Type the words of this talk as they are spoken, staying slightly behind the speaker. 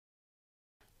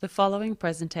The following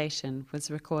presentation was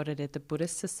recorded at the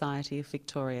Buddhist Society of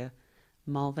Victoria,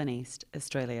 Malvern East,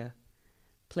 Australia.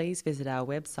 Please visit our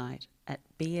website at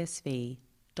bsv.net.au.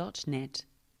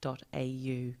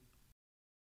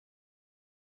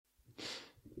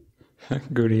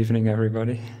 Good evening,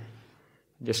 everybody.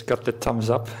 Just got the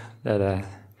thumbs up that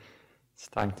it's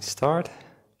time to start.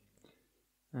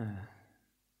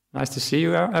 Nice to see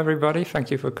you, everybody. Thank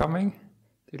you for coming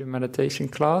to the meditation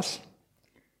class.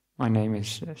 My name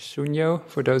is Sunyo.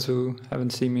 For those who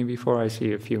haven't seen me before, I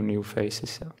see a few new faces.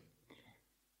 So.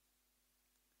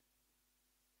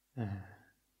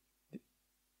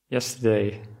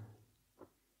 Yesterday,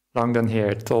 Langdon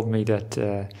here told me that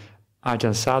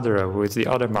Ajahn Sadhara, who is the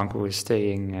other monk who is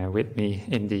staying with me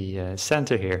in the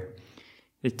center here,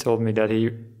 he told me that he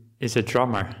is a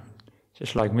drummer,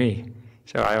 just like me.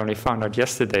 So I only found out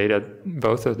yesterday that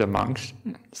both of the monks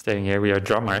staying here, we are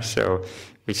drummers. So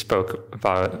we spoke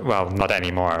about, well, not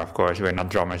anymore, of course, we're not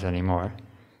drummers anymore.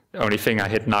 The only thing I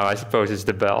hit now, I suppose, is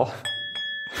the bell.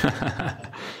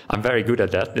 I'm very good at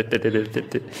that.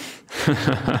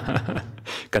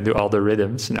 Can do all the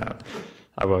rhythms. No,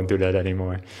 I won't do that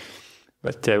anymore.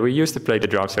 But we used to play the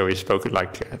drums, so we spoke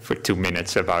for 2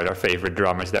 minutes about our favorite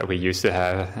drummers that we used to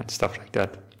have and stuff like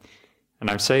that. And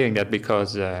I'm saying that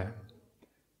because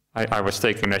I was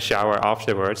taking a shower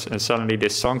afterwards, and suddenly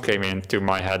this song came into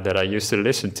my head that I used to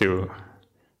listen to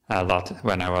a lot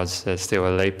when I was still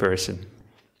a layperson.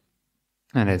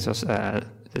 And it was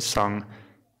this song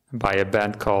by a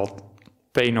band called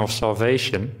Pain of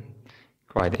Salvation.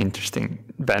 Quite an interesting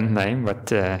band name,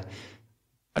 but I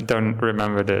don't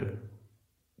remember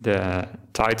the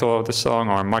title of the song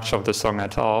or much of the song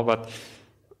at all, but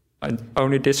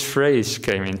only this phrase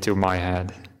came into my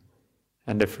head.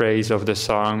 And the phrase of the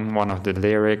song, one of the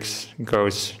lyrics,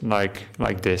 goes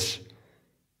like this.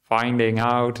 Finding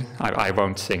out, I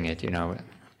won't sing it,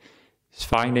 It's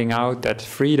finding out that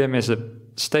freedom is a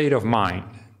state of mind.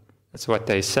 That's what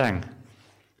they sang.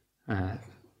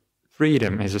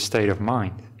 Freedom is a state of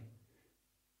mind.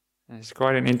 And it's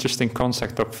quite an interesting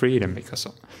concept of freedom, because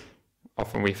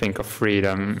often we think of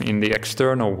freedom in the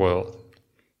external world.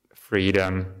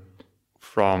 Freedom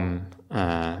from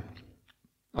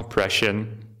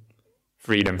oppression,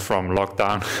 freedom from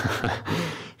lockdown,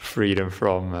 freedom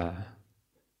from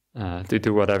to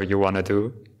do whatever you want to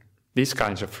do. These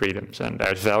kinds of freedoms, and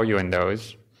there's value in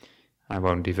those. I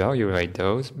won't devaluate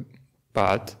those,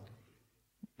 but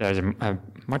there's a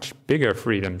much bigger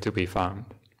freedom to be found,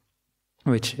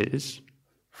 which is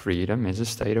freedom is a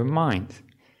state of mind.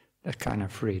 That kind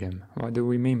of freedom. What do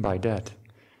we mean by that?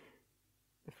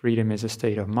 Freedom is a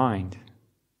state of mind.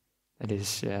 That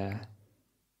is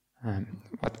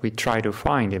what we try to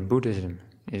find in Buddhism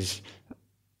is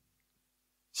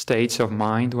states of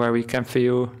mind where we can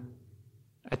feel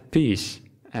at peace,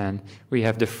 and we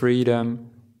have the freedom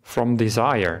from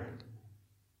desire,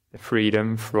 the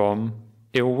freedom from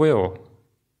ill will,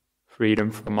 freedom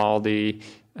from all the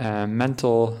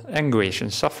mental anguish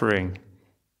and suffering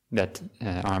that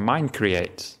our mind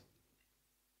creates.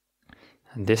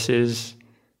 And this is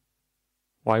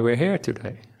why we're here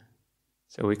today.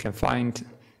 So we can find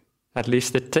at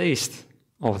least a taste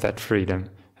of that freedom,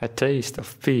 a taste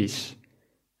of peace,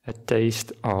 a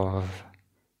taste of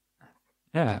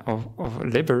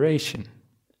liberation.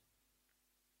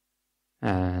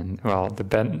 And well, the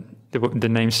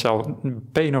name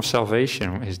Pain of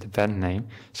Salvation is the band name.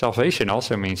 Salvation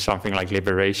also means something like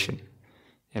liberation.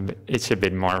 It's a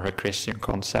bit more of a Christian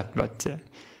concept, but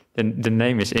the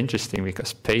name is interesting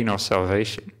because pain of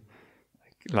salvation,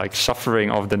 like suffering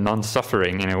of the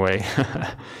non-suffering in a way.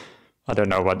 I don't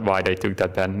know why they took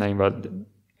that band name, but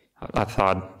I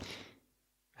thought it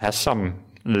has some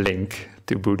link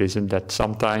to Buddhism, that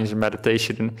sometimes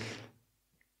meditation,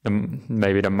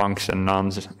 maybe the monks and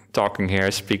nuns talking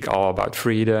here speak all about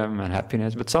freedom and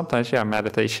happiness, but sometimes,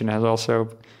 meditation has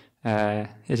also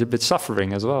is a bit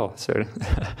suffering as well. So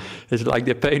it's like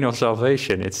the pain of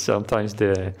salvation. It's sometimes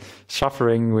the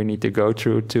suffering we need to go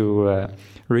through to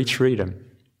reach freedom.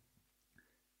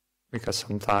 Because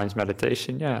sometimes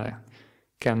meditation,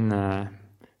 can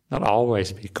not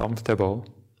always be comfortable,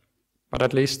 but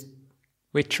at least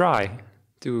we try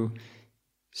to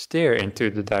steer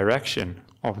into the direction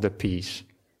of the peace,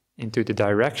 into the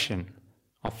direction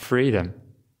of freedom,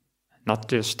 not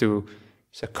just to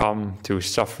succumb to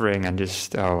suffering and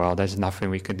just, there's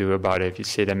nothing we can do about it. If you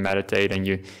sit and meditate and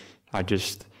you are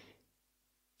just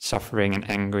suffering and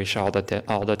anguish all the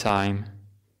time,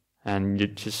 and you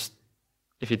just,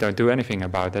 if you don't do anything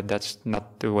about it, that's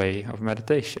not the way of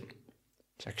meditation.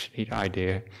 It's actually the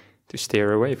idea to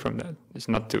steer away from that. It's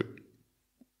not to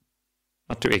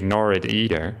ignore it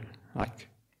either. Like,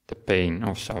 the pain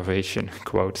of salvation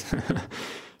quote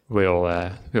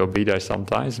will be there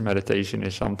sometimes. Meditation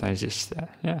is sometimes just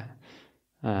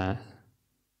can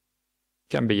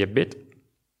be a bit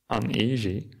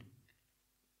uneasy,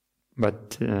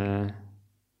 but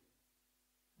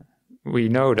we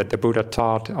know that the Buddha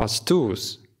taught us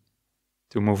tools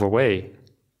to move away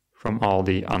from all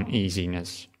the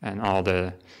uneasiness and all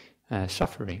the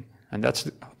suffering. And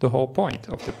that's the whole point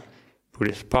of the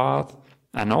Buddhist path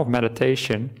and of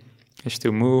meditation, is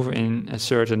to move in a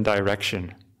certain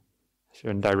direction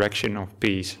of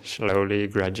peace, slowly,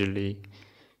 gradually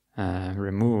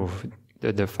remove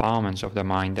the defilements of the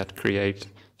mind that create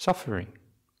suffering.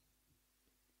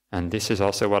 And this is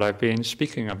also what I've been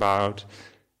speaking about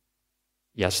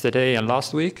yesterday and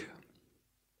last week.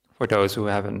 For those who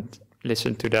haven't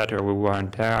listened to that or who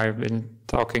weren't there, I've been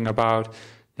talking about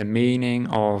the meaning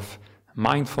of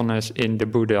mindfulness in the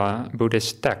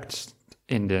Buddhist text,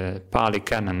 in the Pali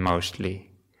Canon mostly.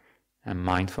 And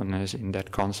mindfulness in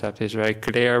that concept is very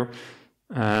clear.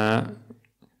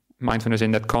 Mindfulness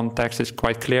in that context is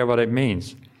quite clear what it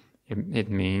means. It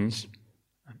means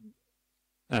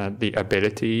the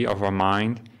ability of our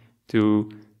mind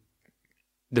to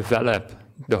develop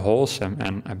the wholesome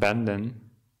and abandon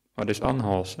what is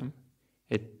unwholesome.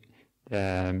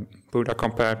 Buddha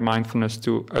compared mindfulness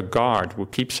to a guard who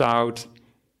keeps out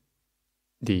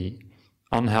the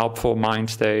unhelpful mind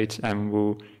states and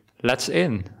who lets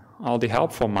in all the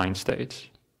helpful mind states.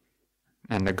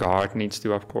 And the guard needs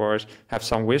to, of course, have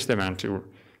some wisdom and to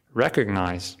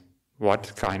recognize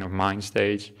what kind of mind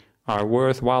states are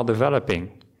worthwhile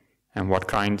developing and what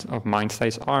kind of mind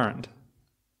states aren't.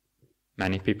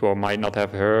 Many people might not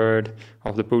have heard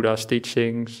of the Buddha's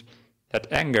teachings that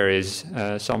anger is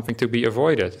something to be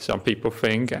avoided. Some people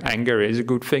think anger is a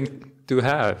good thing to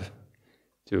have,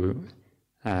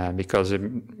 because it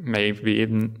may be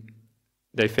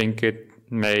they think it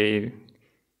may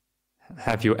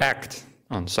have you act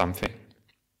on something.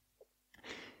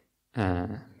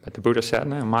 But the Buddha said,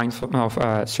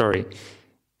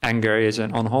 anger is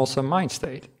an unwholesome mind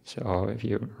state. So if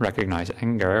you recognize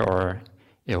anger or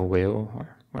ill will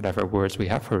or whatever words we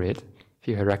have for it, if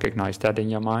you recognize that in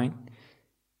your mind,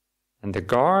 and the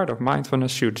guard of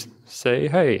mindfulness should say,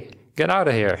 hey, get out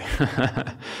of here.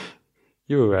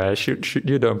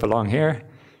 You don't belong here.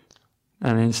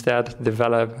 And instead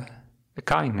develop the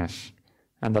kindness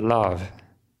and the love,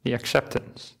 the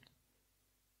acceptance.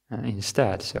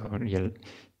 Instead, so you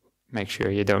make sure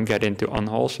you don't get into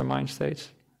unwholesome mind states,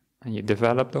 and you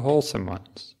develop the wholesome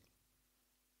ones.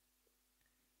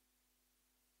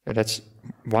 So that's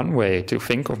one way to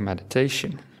think of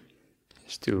meditation,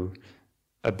 is to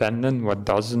abandon what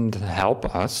doesn't help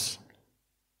us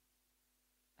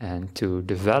and to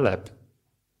develop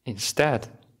instead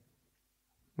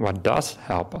what does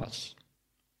help us.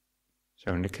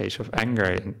 So in the case of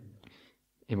anger,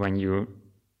 when you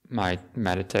might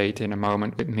meditate in a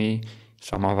moment with me,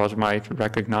 some of us might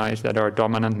recognize that our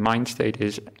dominant mind state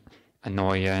is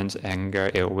annoyance,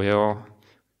 anger, ill will,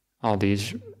 all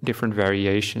these different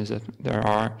variations that there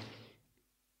are.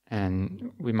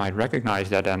 And we might recognize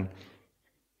that and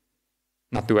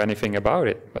not do anything about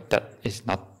it, but that is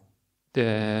not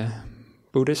the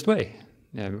Buddhist way.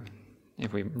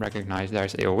 If we recognize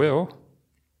there's ill will,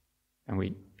 and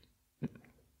we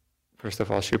first of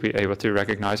all should be able to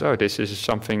recognize, this is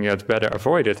something that's better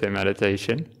avoided in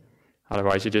meditation.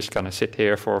 Otherwise you're just going to sit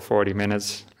here for 40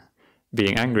 minutes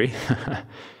being angry.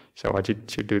 So what you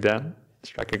should do then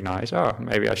is recognize,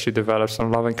 maybe I should develop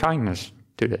some loving kindness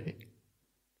today.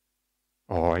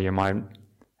 Or you might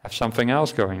have something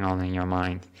else going on in your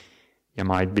mind. You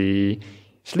might be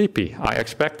sleepy. I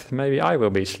expect maybe I will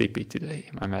be sleepy today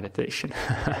in my meditation.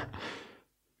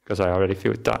 Because I already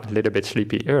feel a little bit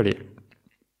sleepy earlier.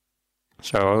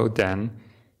 So then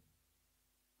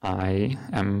I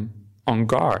am on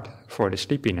guard for the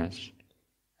sleepiness.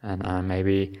 And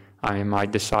maybe I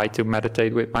might decide to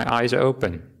meditate with my eyes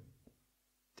open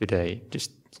today.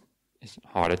 Just it's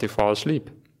harder to fall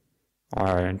asleep.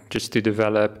 Or just to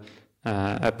develop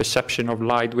a perception of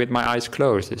light with my eyes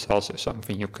closed is also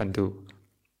something you can do.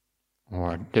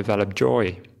 Or develop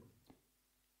joy,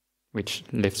 which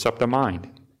lifts up the mind.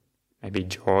 Maybe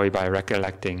joy by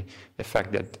recollecting the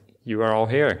fact that you are all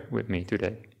here with me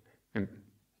today. And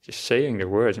just saying the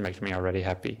words makes me already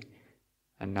happy.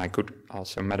 And I could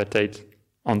also meditate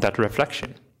on that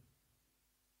reflection.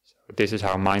 So this is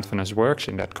how mindfulness works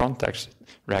in that context.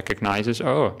 It recognizes,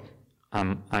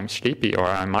 I'm sleepy, or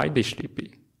I might be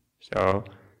sleepy. So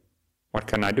what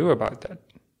can I do about that?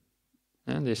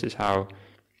 And this is how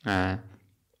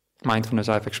mindfulness,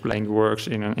 I've explained, works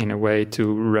in a way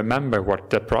to remember what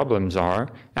the problems are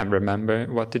and remember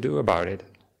what to do about it.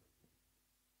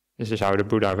 This is how the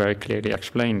Buddha very clearly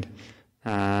explained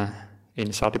in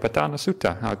Satipatthana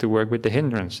Sutta, how to work with the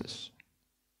hindrances.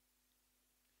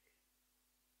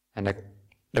 And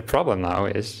the problem now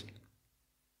is,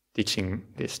 teaching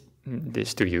this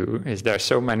to you, is there are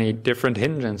so many different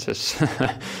hindrances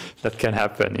that can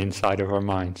happen inside of our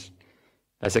minds.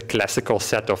 There's a classical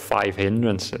set of 5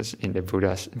 hindrances in the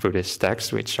Buddhist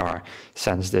text, which are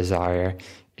sense desire,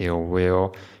 ill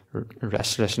will,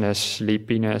 restlessness,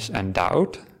 sleepiness, and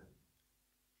doubt.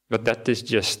 But that is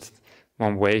just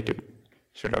one way to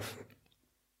sort of,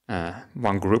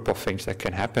 one group of things that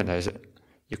can happen.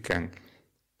 You can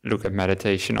look at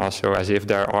meditation also as if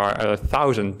there are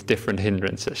 1,000 different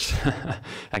hindrances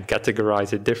and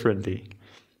categorize it differently.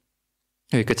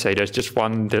 You could say there's just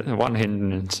one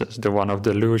hindrance, the one of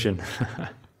delusion.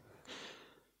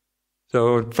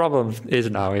 So the problem is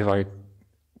now, if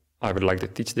I would like to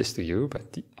teach this to you,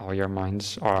 but all your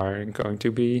minds are going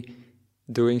to be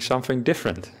doing something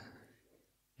different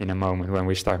in a moment when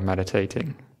we start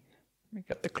meditating. Let me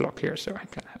get the clock here so I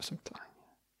can have some time.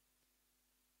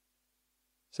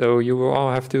 So you will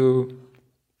all have to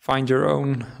find your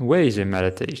own ways in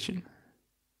meditation.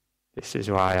 This is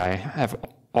why I have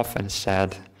often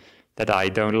said that I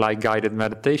don't like guided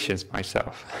meditations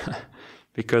myself.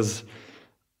 Because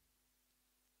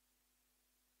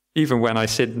even when I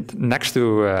sit next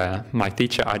to my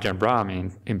teacher Ajahn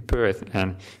Brahm in Perth,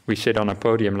 and we sit on a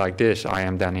podium like this, I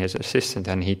am then his assistant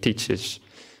and he teaches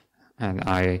and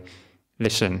I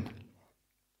listen.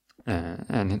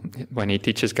 And when he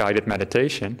teaches guided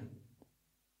meditation,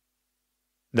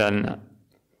 then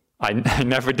I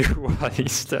never do what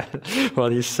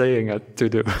he's saying to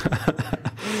do.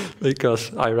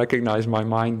 Because I recognize my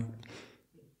mind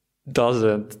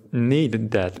doesn't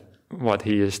need that, what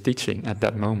he is teaching at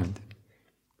that moment.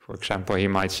 For example, he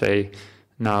might say,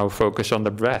 now focus on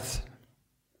the breath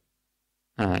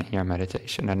in your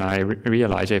meditation. And I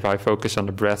realize if I focus on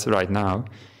the breath right now,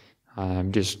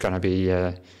 I'm just going to be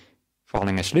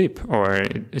falling asleep, or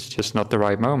it's just not the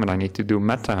right moment. I need to do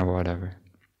metta or whatever.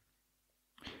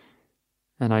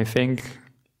 And I think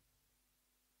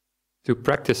to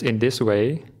practice in this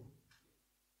way,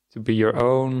 to be your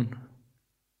own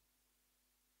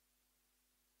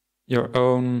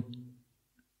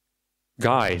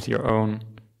guide, your own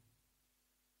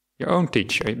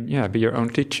teacher. Yeah, be your own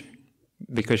teacher,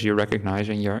 because you're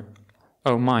recognizing your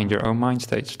own mind, your own mind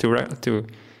states. To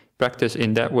practice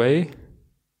in that way,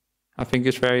 I think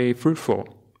it's very fruitful,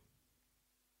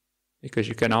 because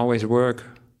you can always work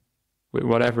with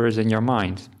whatever is in your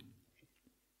mind.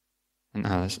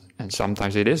 And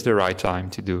sometimes it is the right time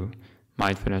to do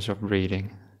mindfulness of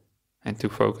breathing and to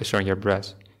focus on your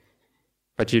breath.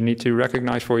 But you need to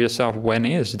recognize for yourself, when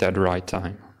is that right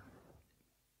time?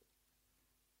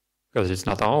 Because it's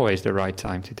not always the right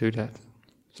time to do that.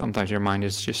 Sometimes your mind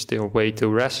is just still way too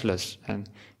restless, and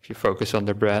if you focus on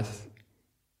the breath,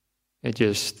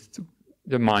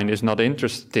 the mind is not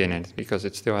interested in it, because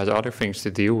it still has other things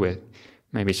to deal with.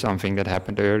 Maybe something that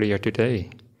happened earlier today,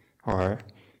 or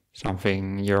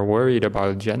something you're worried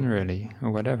about generally,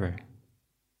 or whatever.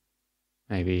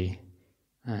 Maybe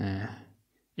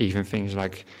even things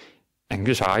like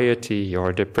anxiety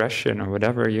or depression or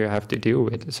whatever you have to deal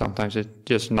with. Sometimes it's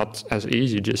just not as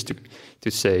easy just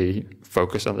to say,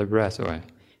 focus on the breath or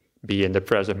be in the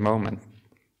present moment.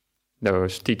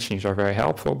 Those teachings are very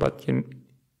helpful, but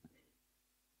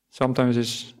sometimes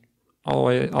it's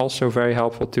also very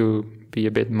helpful to be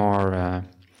a bit more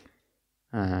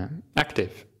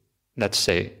active, let's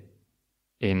say,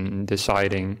 in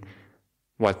deciding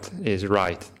what is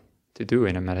right to do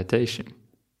in a meditation.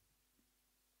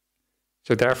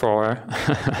 So therefore,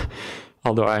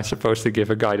 although I'm supposed to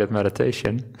give a guided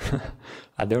meditation,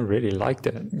 I don't really like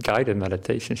the guided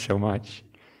meditation so much,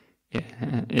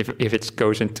 if it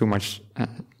goes into too much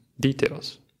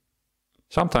details.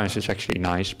 Sometimes it's actually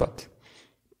nice, but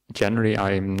generally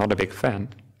I'm not a big fan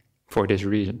for this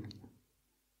reason.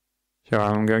 So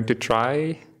I'm going to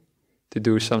try to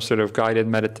do some sort of guided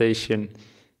meditation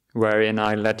wherein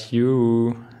I let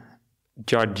you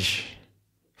judge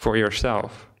for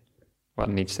yourself what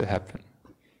needs to happen.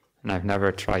 And I've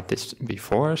never tried this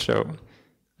before, so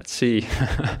let's see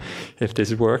if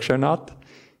this works or not.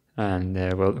 And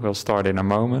we'll start in a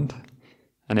moment.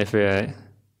 And if I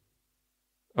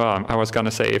was going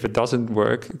to say, if it doesn't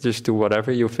work, just do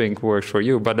whatever you think works for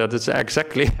you. But that is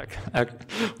exactly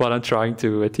what I'm trying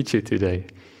to teach you today.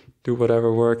 Do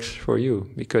whatever works for you,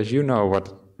 because you know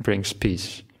what brings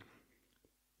peace.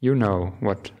 You know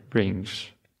what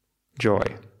brings joy.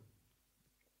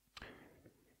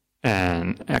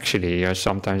 And actually,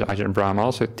 sometimes Ajahn Brahma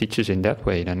also teaches in that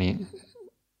way. Then he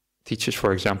teaches,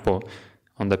 for example,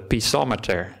 on the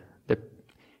piezometer,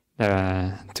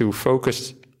 to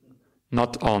focus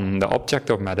not on the object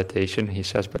of meditation, he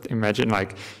says, but imagine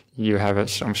like you have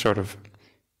some sort of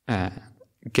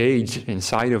gauge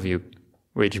inside of you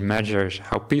which measures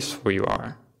how peaceful you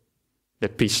are, the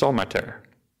piezometer.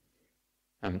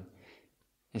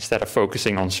 Instead of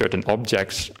focusing on certain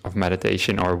objects of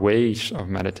meditation or ways of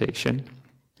meditation,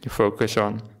 you focus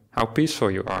on how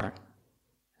peaceful you are.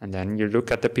 And then you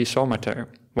look at the piezometer.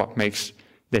 What makes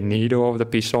the needle of the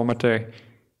piezometer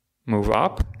move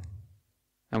up?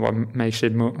 And what makes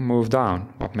it move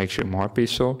down? What makes you more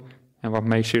peaceful? And what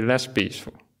makes you less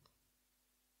peaceful?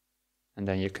 And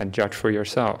then you can judge for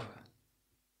yourself.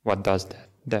 What does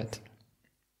that?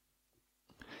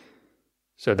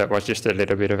 So that was just a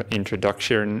little bit of an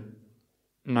introductory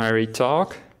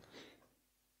talk.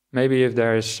 Maybe if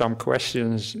there is some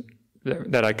questions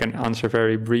that I can answer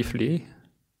very briefly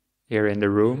here in the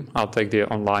room. I'll take the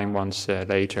online ones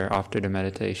later after the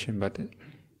meditation, but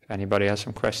if anybody has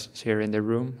some questions here in the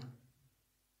room,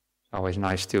 it's always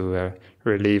nice to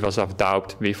relieve us of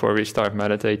doubt before we start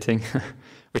meditating,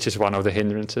 which is one of the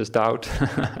hindrances, doubt.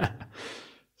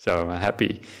 So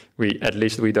happy at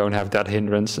least we don't have that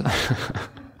hindrance.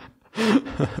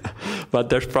 But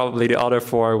there's probably the other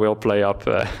four will play up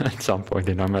at some point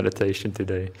in our meditation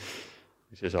today,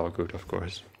 which is all good, of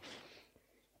course.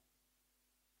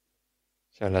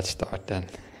 So let's start then.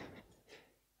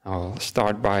 I'll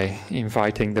start by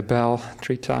inviting the bell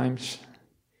 3 times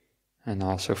and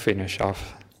also finish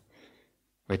off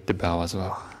with the bell as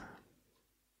well.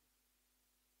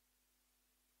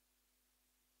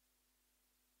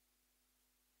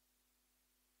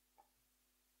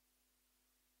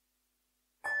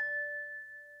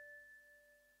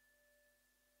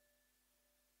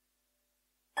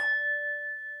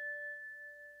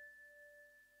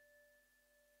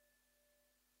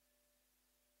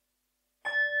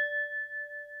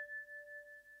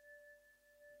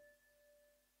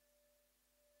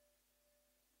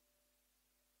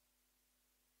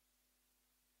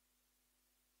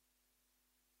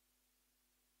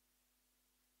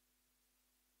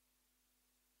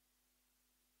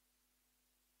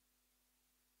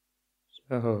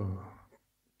 So,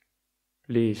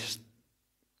 please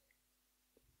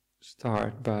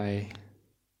start by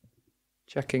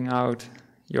checking out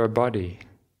your body.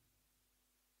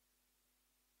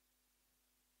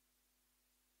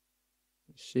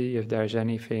 See if there's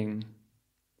anything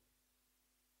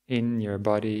in your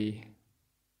body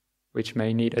which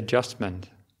may need adjustment.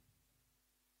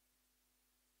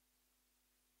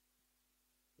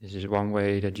 This is one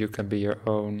way that you can be your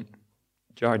own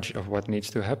judge of what needs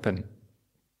to happen.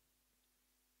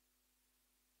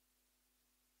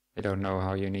 I don't know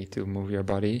how you need to move your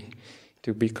body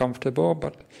to be comfortable,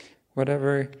 but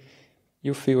whatever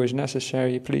you feel is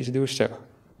necessary, please do so.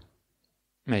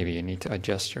 Maybe you need to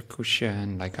adjust your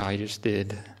cushion like I just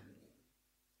did.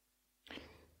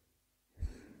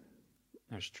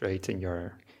 Or straighten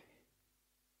your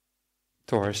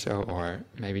torso, or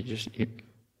maybe just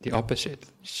the opposite,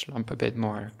 slump a bit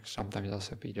more, sometimes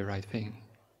also be the right thing.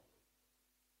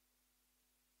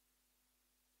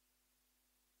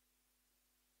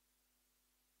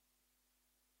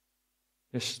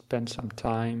 Just spend some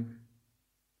time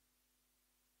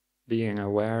being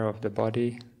aware of the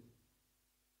body.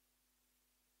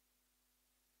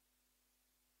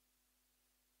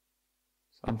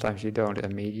 Sometimes you don't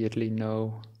immediately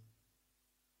know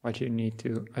what you need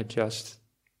to adjust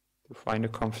to find a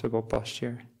comfortable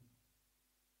posture,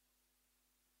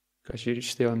 because you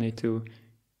still need to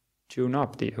tune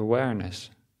up the awareness.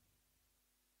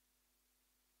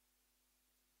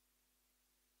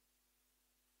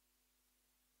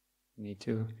 You need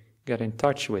to get in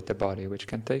touch with the body, which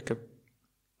can take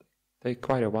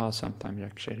quite a while sometimes,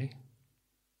 actually.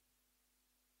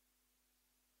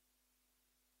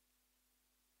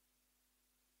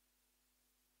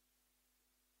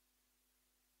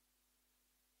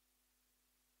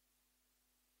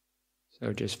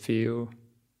 So just feel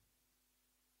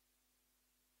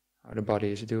how the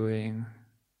body is doing.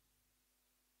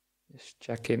 Just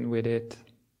check in with it.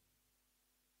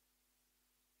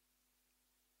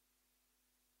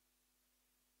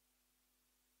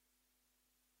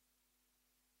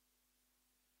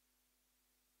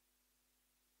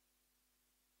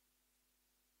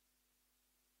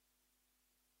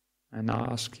 And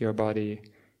ask your body,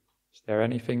 is there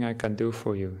anything I can do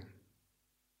for you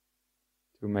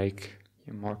to make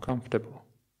you more comfortable?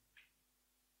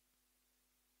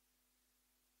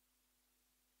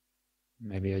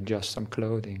 Maybe adjust some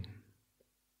clothing.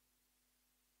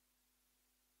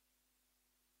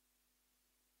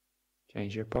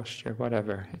 Change your posture,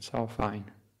 whatever, it's all fine.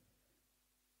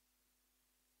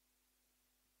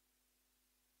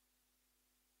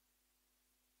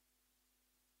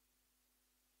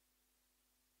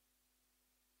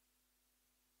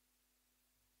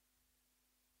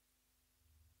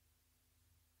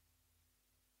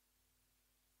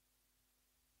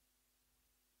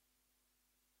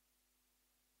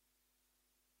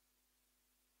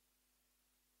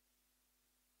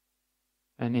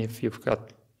 And if you've got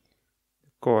the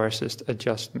coarsest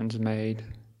adjustments made,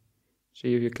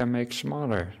 see if you can make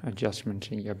smaller adjustments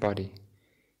in your body.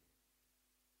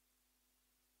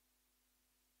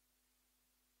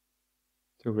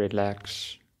 To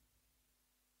relax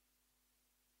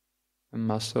the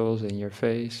muscles in your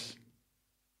face.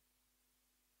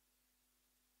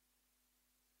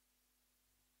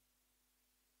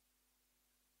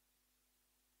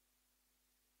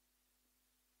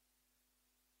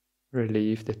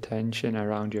 Relieve the tension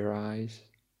around your eyes.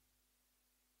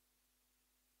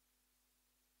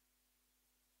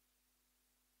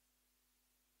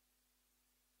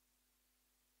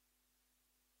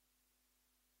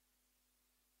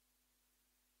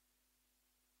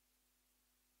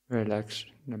 Relax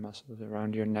the muscles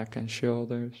around your neck and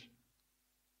shoulders.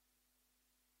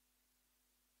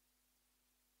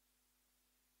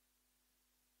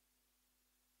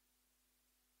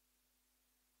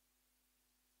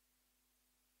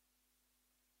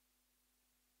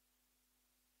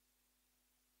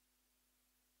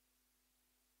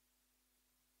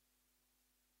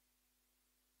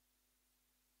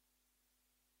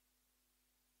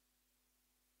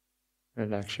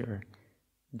 Relax your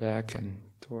back and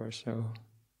torso.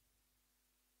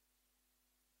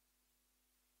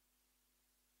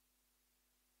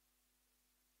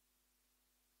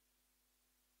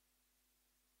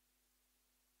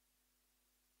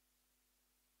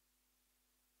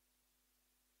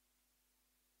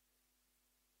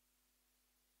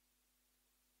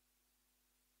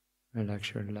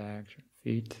 Relax your legs, your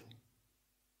feet.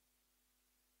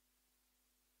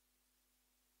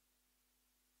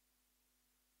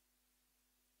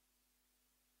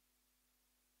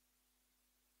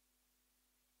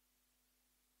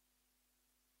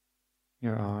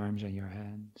 Your arms and your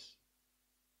hands.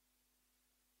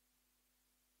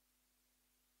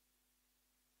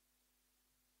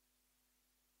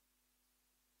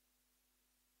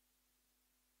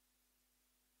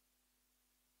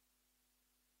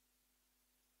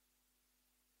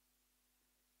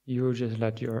 You just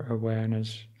let your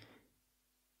awareness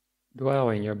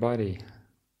dwell in your body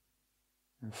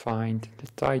and find the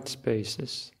tight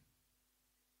spaces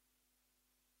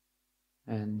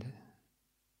and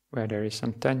where there is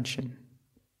some tension.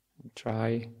 And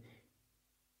try,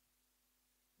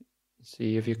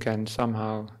 see if you can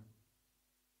somehow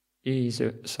ease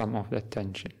some of that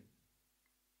tension.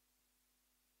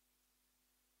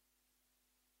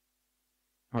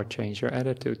 Or change your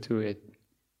attitude to it.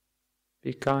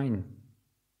 Be kind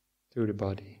to the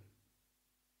body.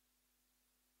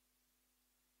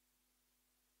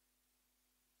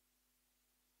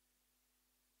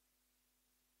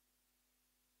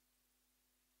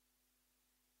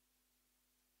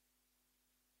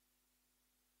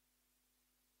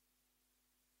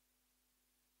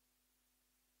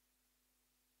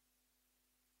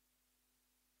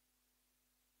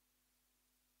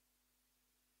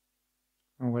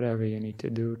 Or whatever you need to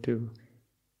do to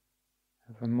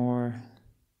have a more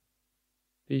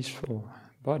peaceful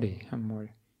body, a more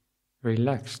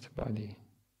relaxed body.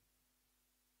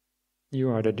 You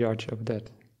are the judge of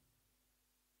that.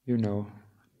 You know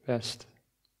best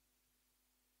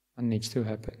what needs to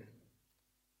happen.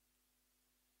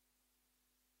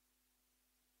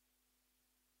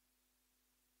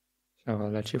 So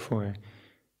I'll let you for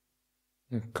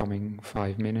the coming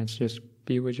 5 minutes just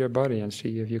be with your body and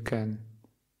see if you can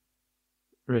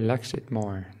relax it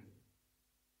more,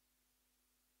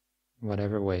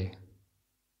 whatever way.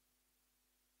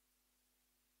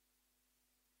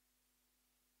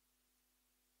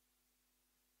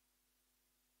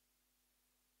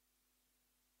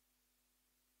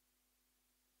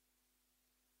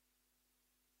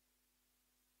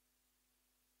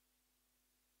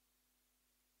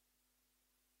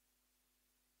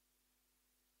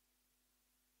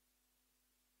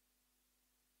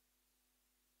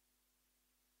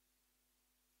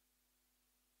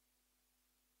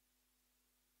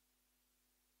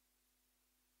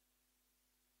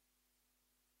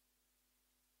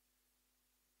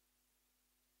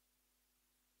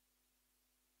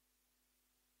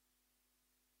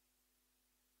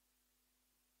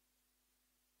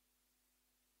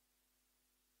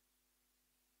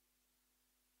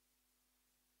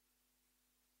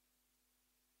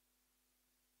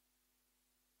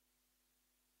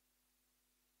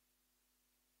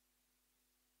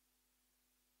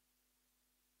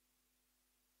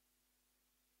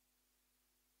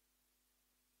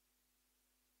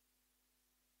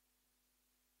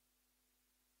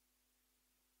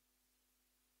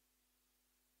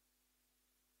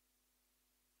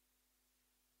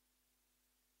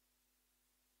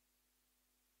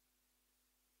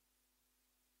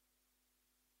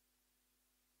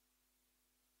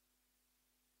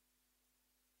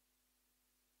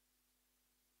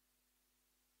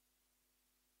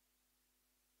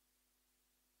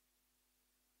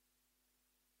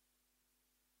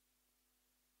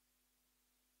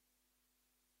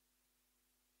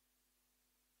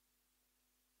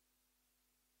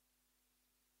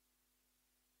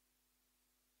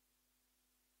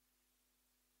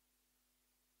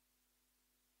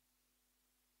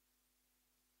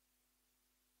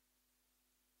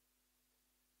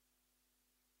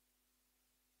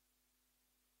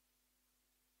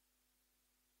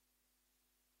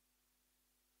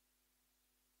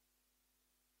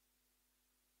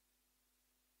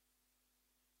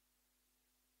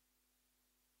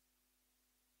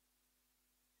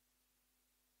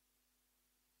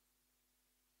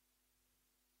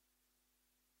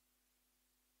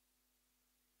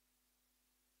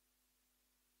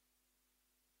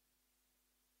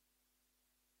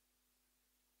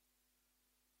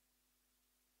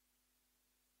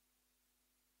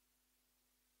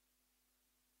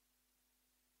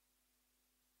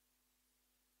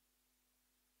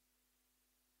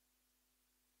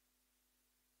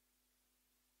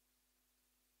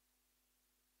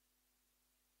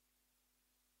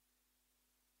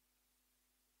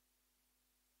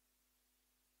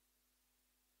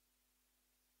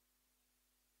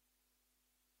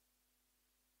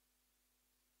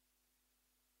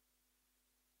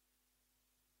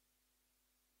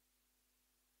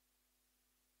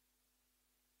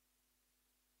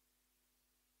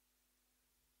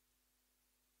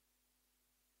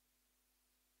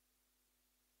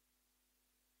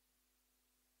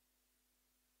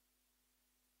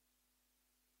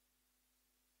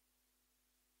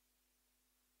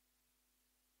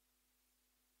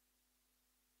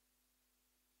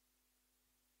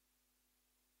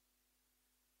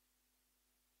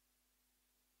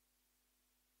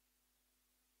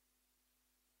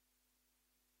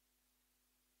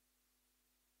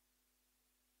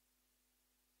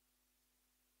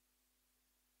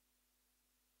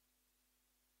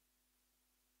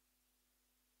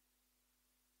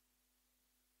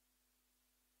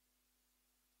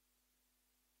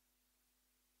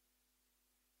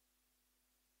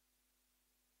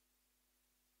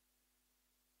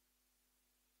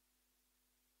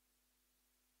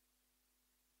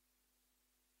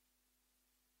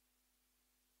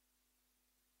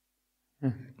 uh,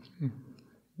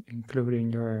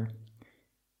 including your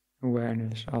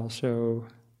awareness, also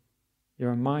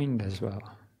your mind as well.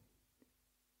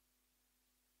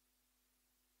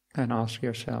 And ask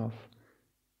yourself,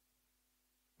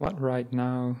 what right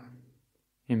now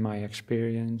in my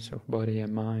experience of body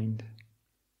and mind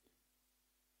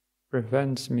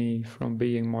prevents me from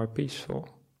being more peaceful?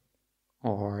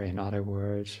 Or in other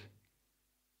words,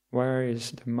 where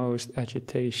is the most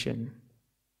agitation?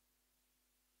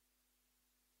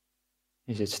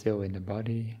 Is it still in the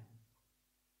body?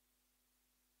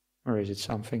 Or is it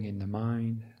something in the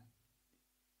mind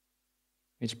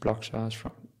which blocks us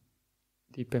from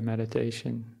deeper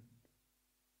meditation?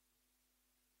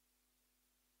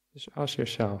 Just ask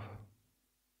yourself,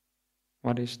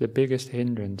 what is the biggest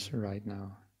hindrance right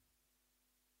now?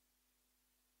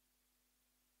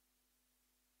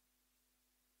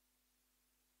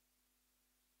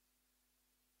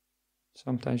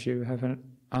 Sometimes you have an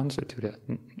answer to that.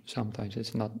 Sometimes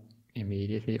it's not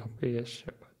immediately obvious,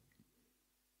 but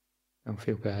don't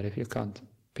feel bad if you can't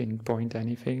pinpoint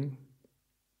anything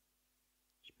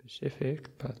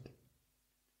specific, but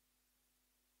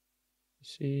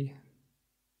see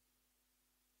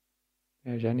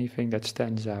if there's anything that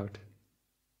stands out.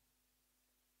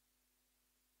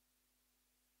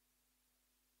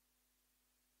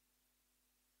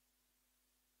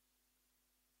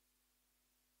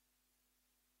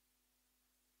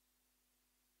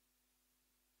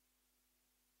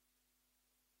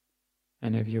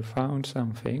 And if you found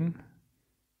something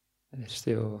that is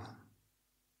still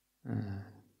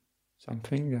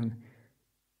something, then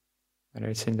whether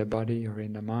it's in the body or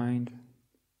in the mind,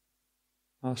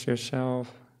 ask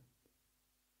yourself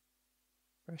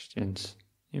questions,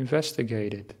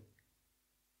 investigate it.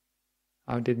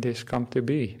 How did this come to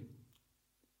be?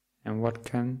 And what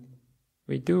can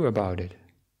we do about it?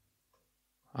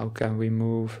 How can we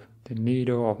move the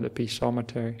needle of the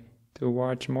peaceometer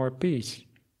towards more peace?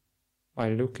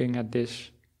 By looking at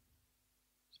this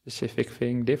specific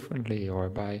thing differently, or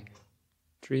by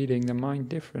treating the mind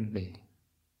differently.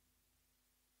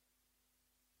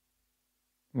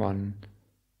 One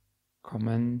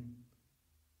common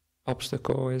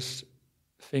obstacle is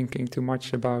thinking too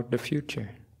much about the future,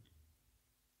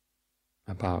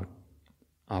 about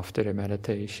after the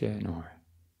meditation, or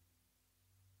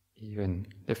even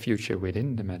the future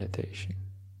within the meditation.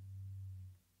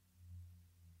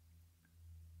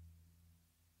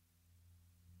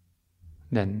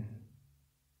 Then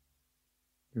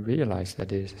you realize that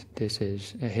this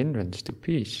is a hindrance to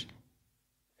peace,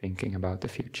 thinking about the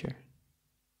future.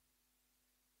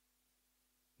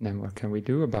 Then what can we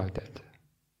do about that?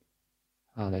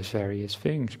 Well, there's various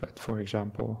things, but for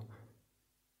example,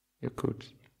 you could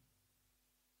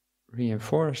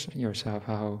reinforce yourself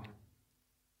how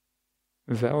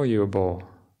valuable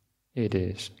it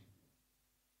is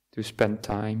to spend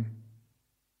time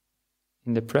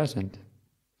in the present,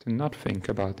 to not think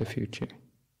about the future.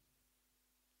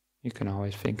 You can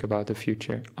always think about the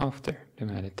future after the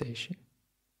meditation.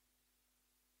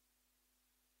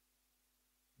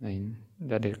 And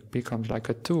that it becomes like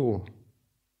a tool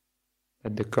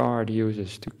that the guard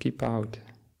uses to keep out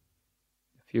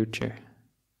the future.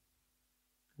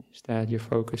 Instead, you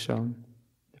focus on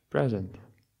the present.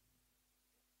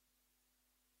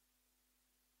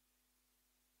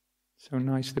 So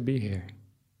nice to be here.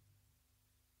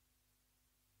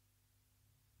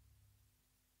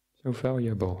 So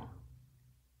valuable.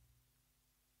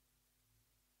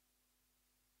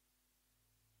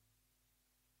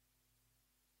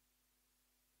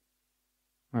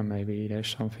 Or maybe there's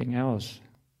something else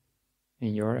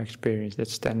in your experience that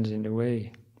stands in the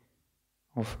way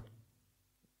of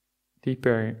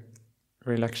deeper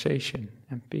relaxation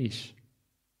and peace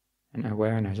and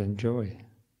awareness and joy.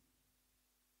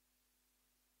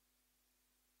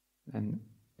 And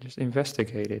just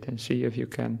investigate it and see if you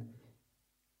can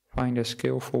find a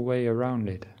skillful way around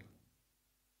it.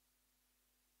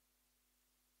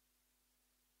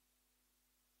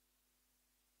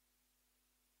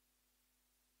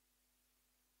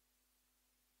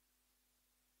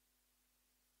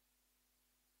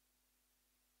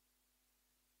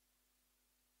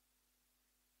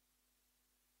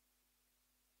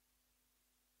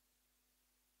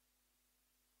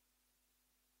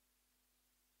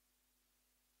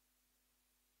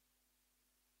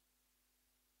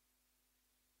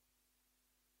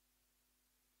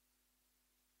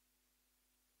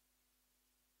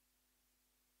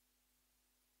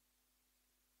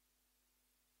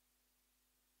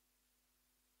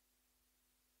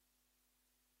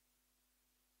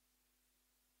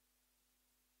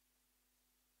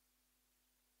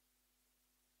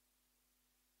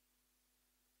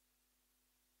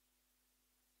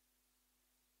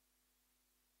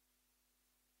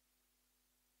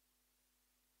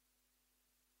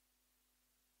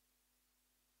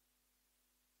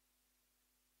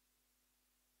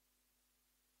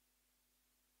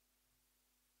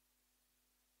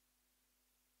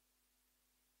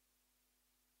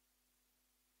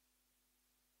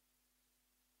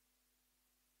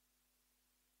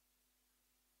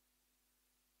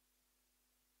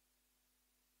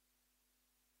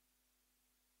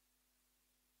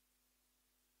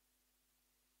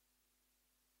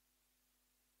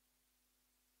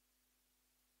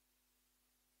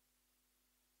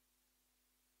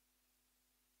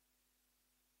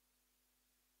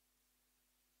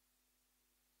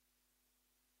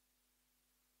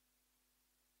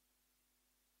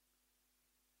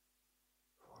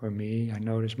 For me, I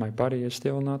notice my body is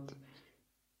still not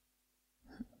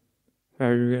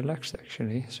very relaxed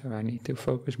actually, so I need to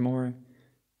focus more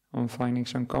on finding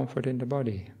some comfort in the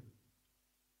body.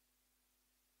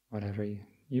 Whatever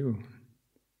you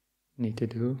need to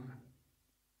do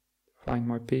to find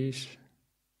more peace,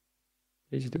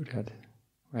 please do that,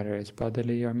 whether it's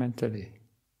bodily or mentally.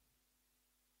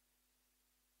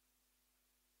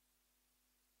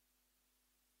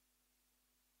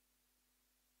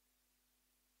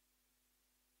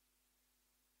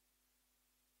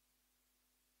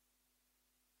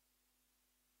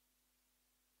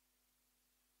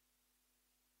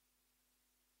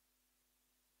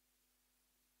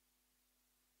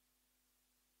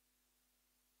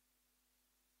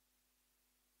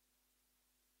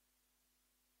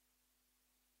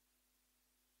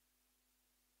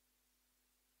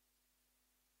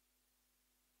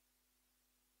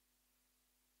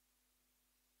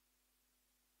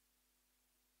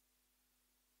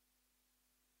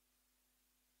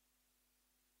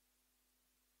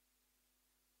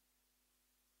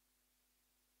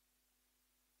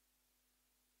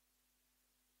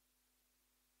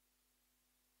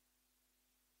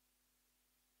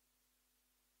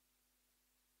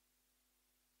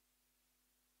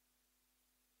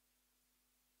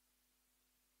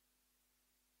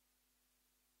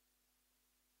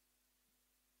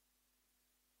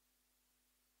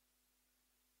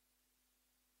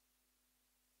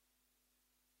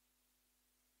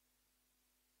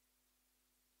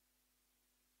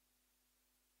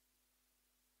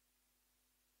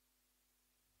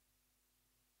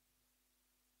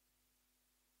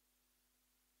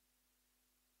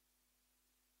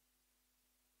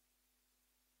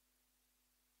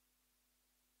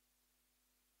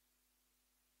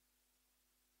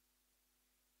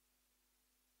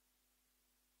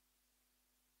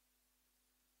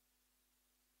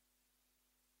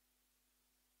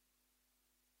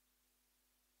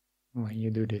 When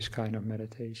you do this kind of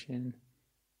meditation,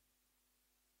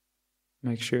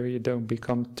 make sure you don't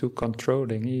become too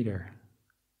controlling either.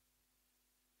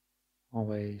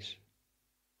 Always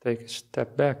take a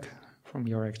step back from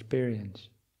your experience.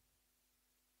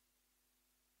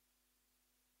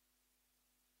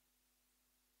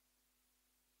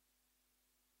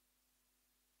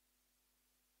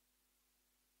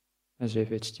 As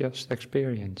if it's just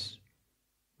experience,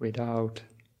 without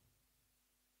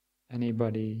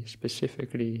anybody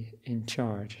specifically in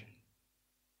charge.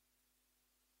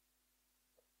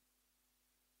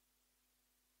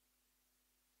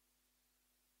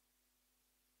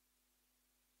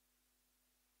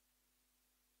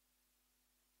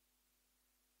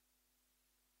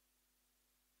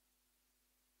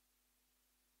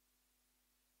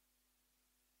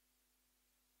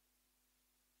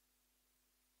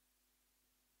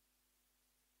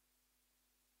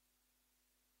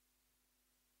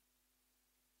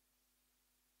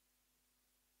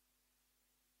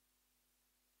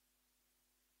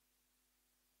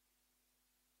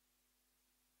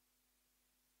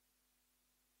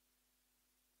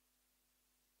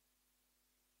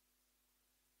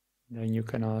 Then you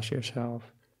can ask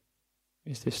yourself,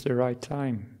 is this the right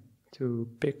time to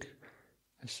pick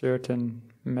a certain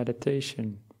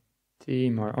meditation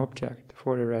theme or object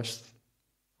for the rest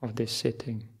of this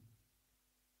sitting?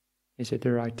 Is it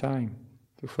the right time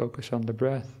to focus on the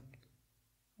breath,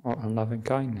 or on loving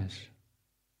kindness,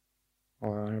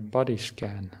 or on a body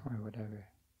scan, or whatever?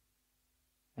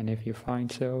 And if you find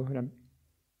so, then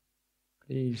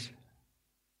please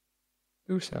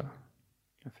do so.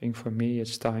 I think for me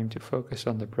it's time to focus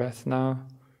on the breath now,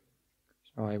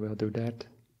 so I will do that.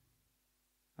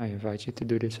 I invite you to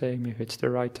do the same if it's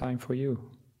the right time for you.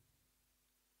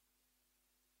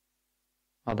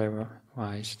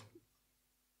 Otherwise,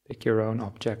 pick your own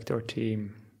object or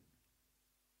theme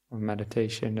of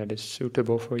meditation that is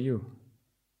suitable for you.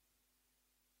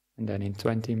 And then in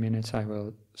 20 minutes I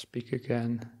will speak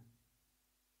again,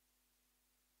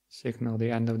 signal the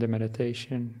end of the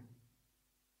meditation.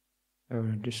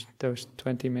 Or just those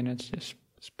 20 minutes, just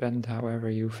spend however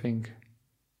you think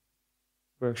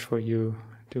works for you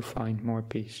to find more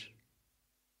peace.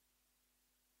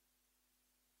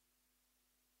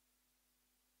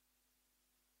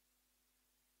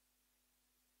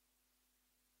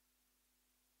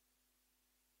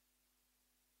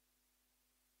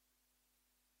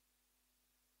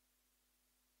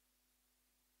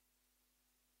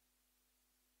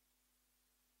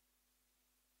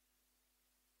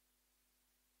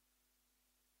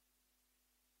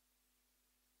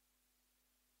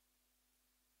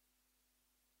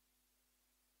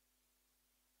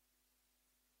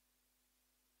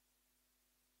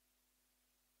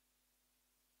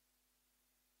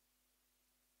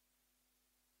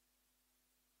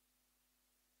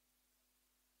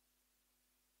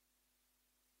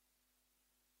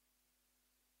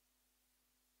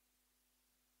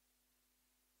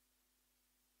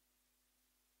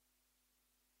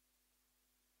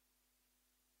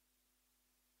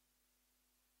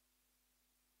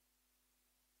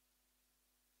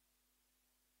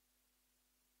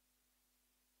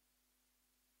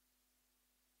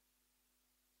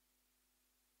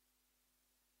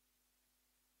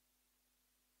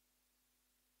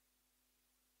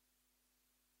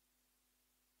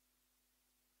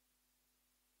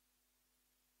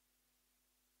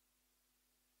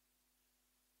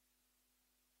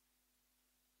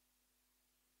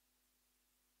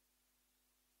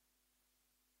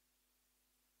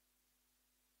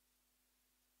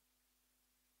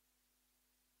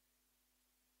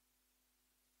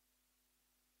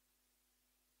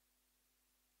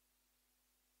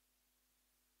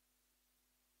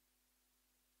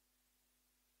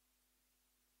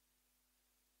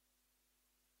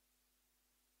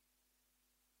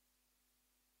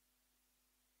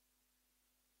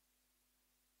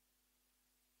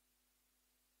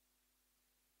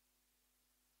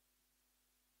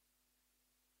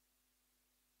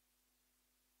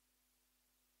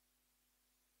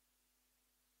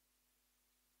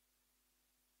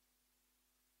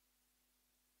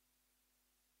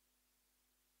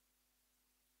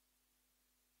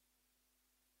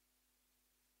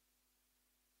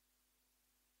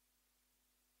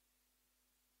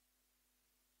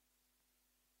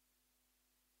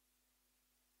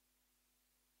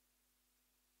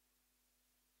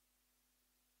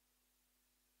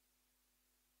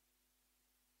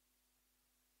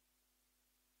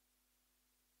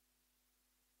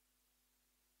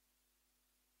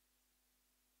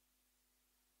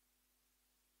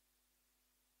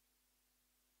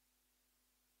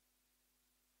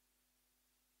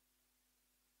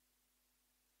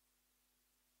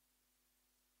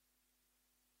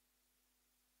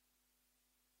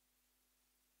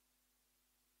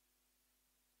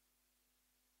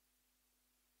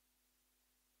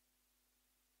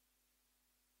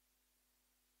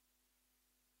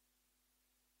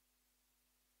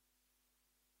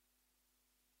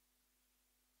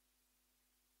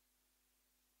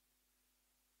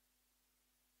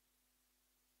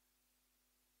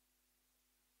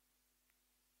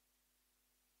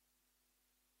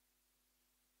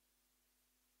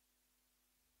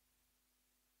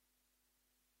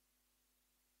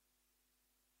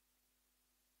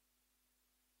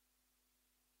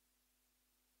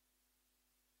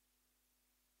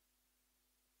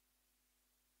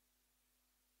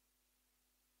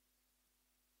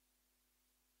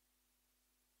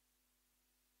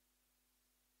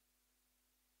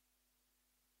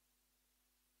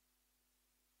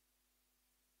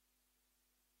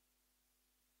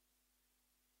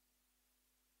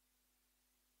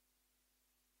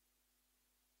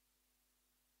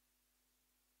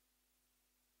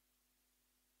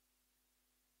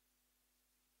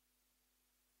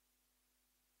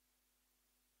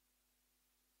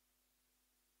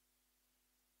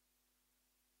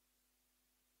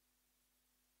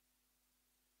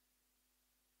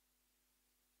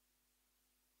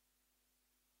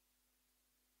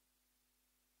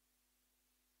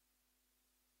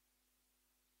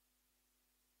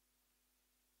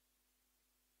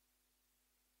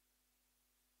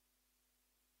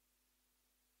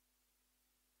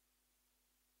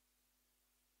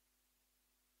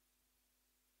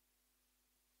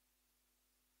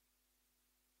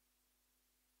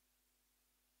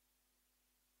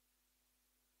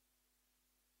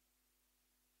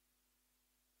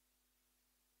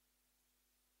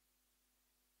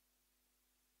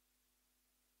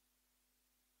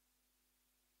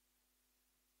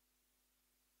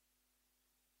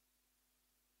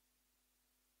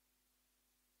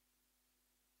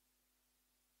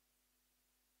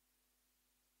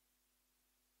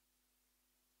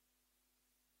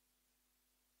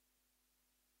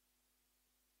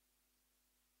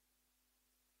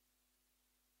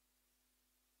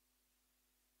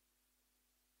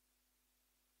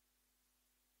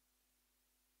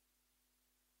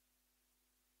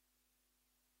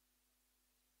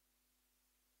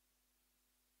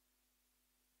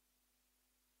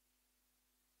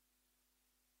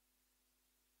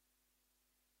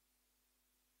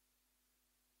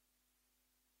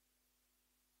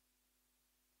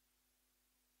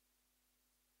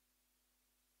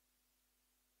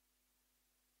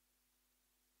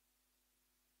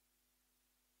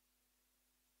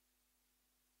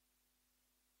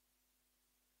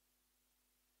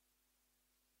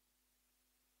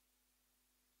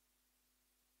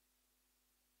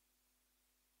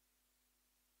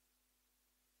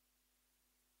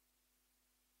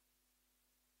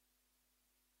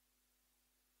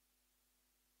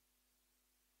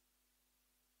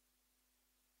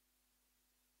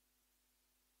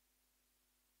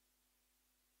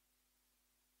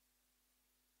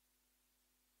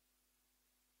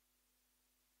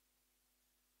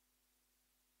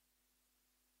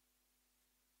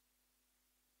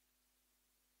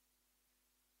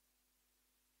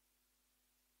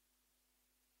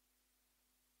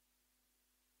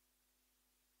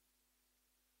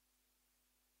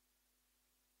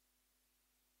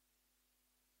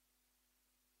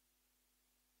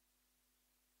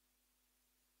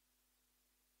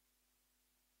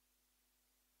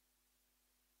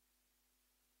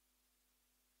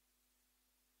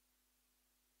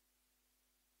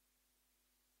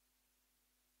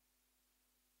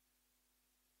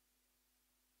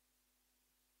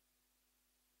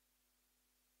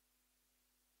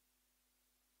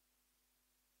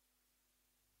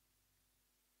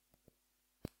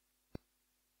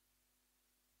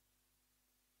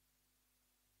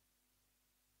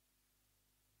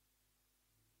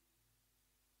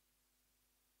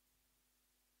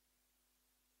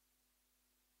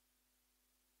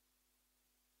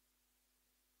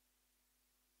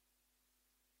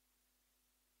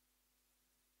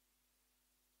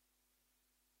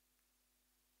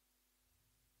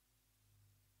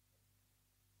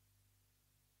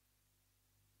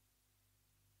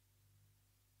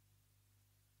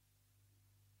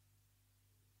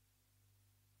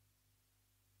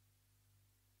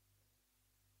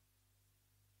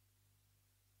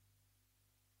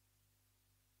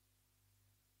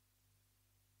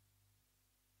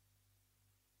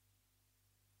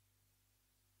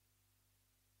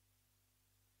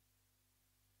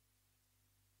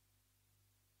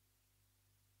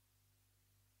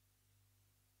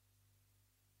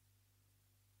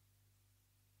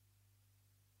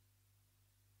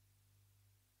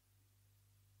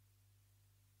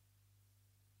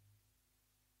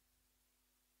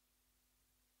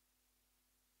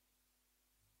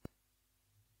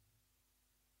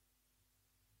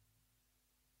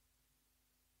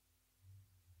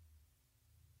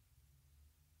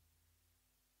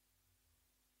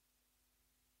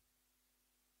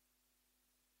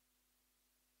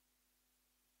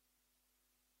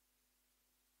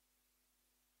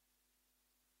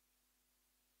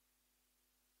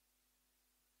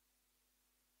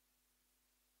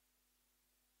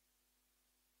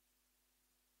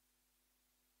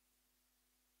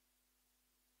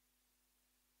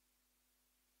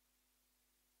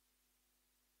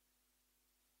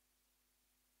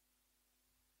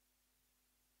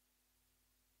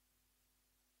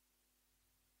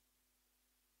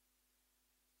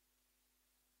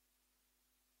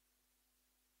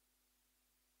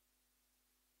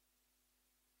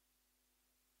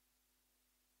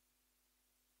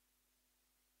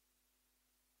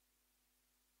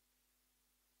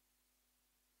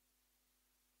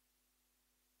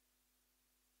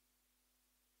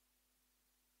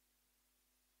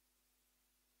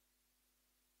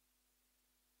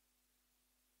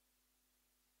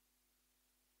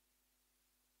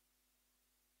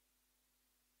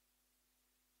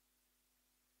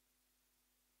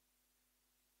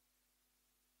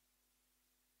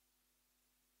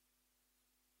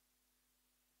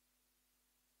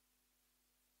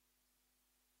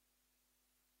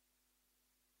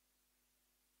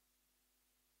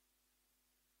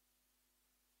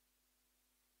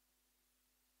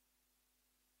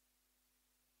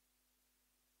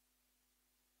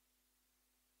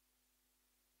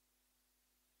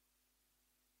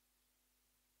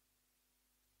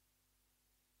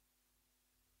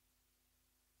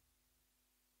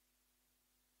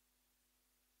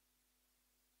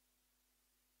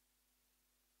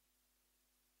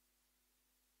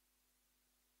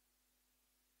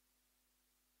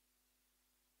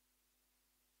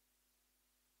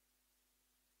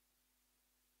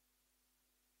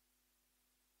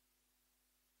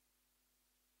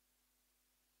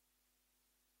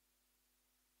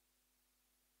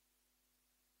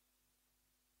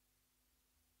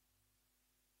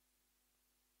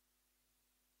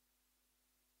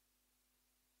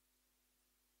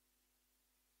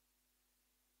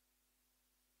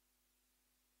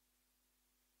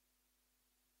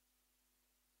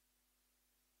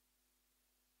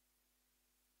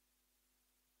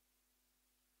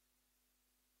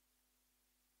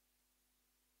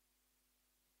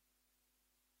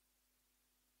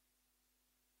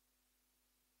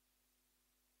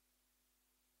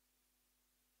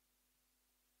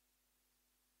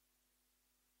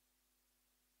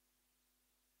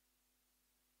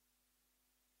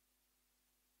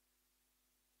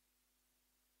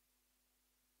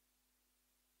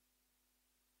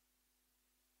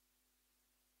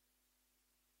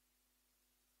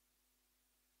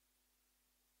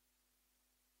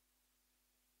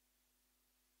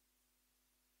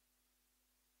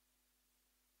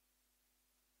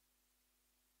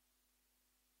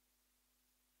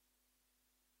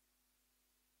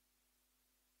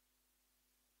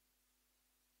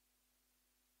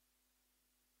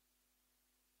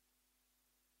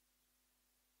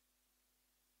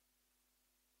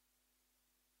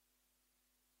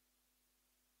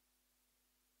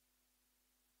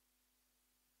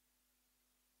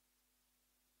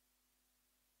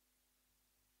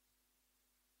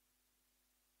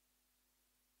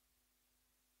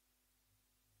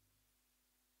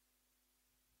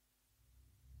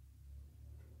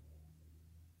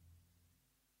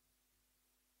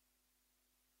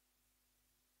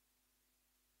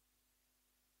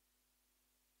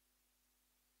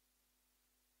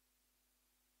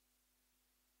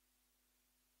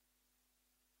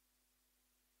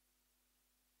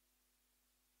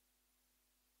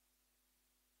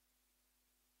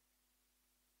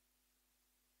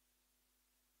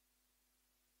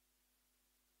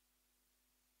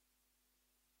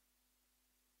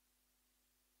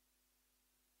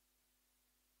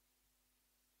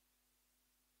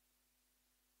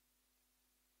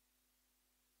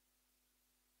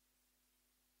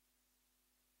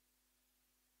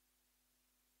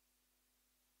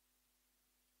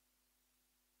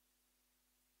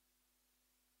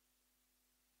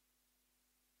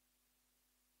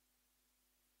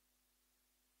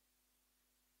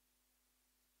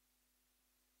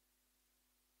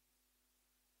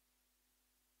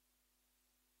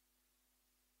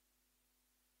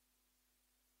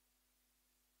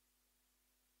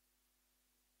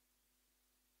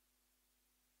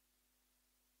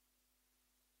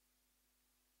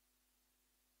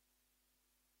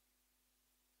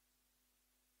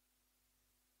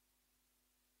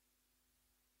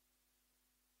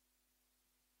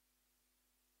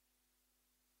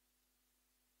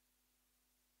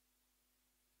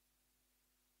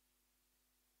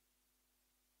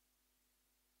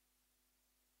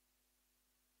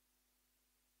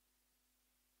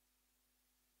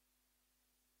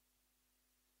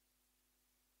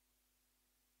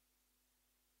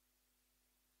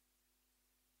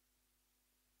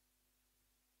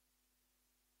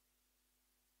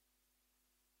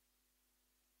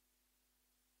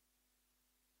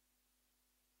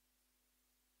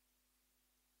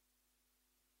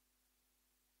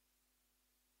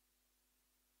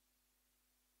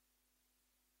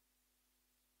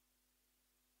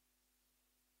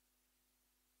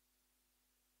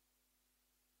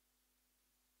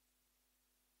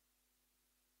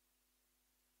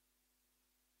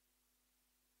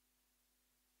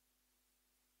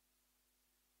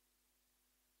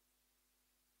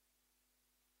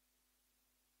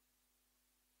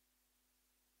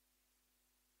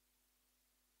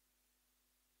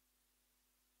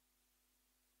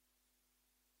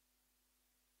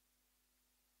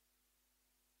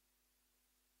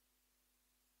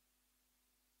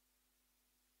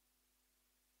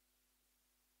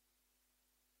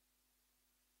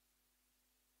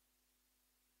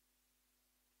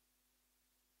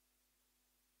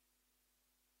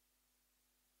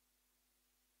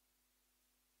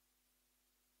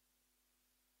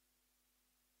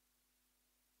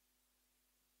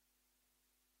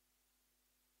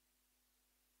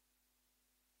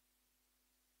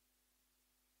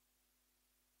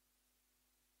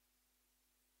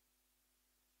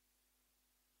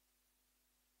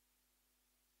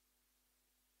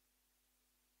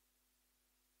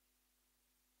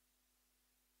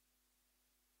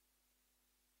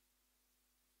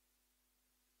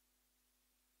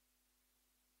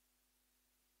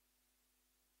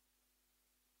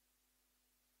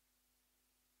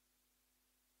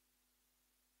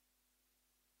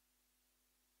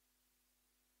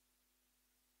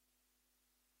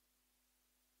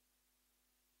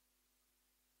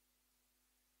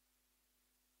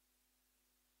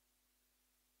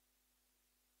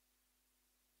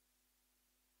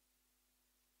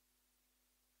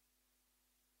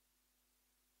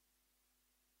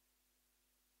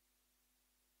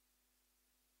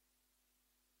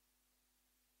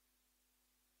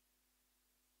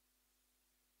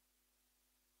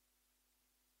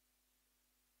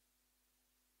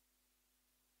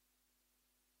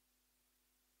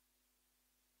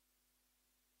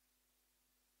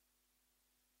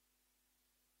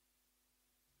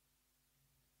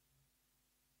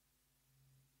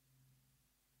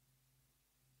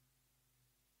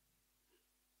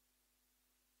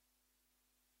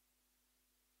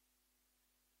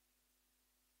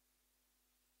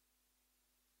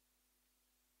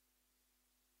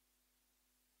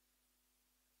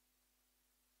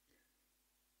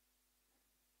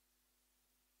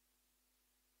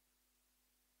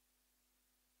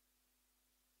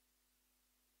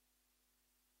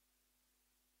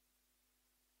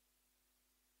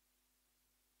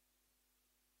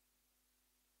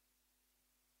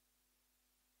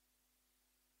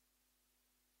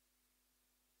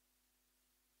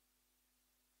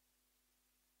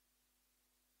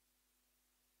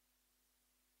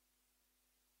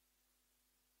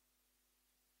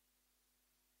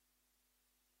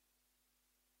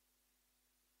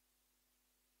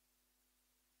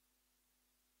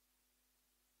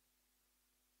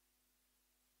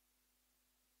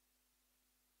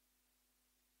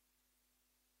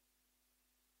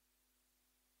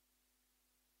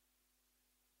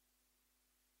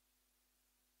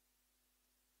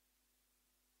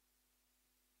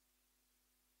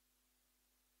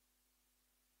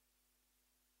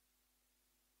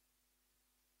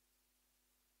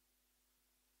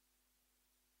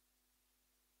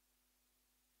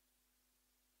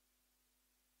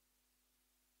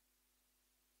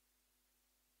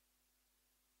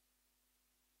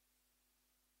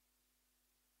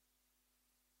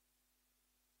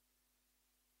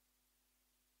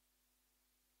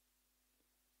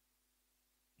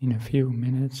 In a few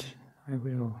minutes, I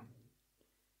will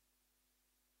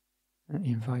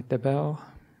invite the bell.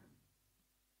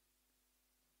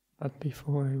 But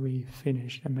before we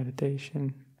finish the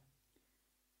meditation,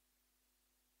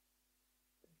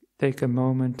 take a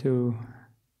moment to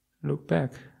look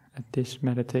back at this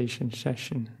meditation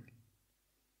session.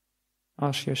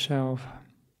 Ask yourself,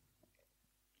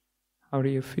 how do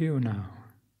you feel now?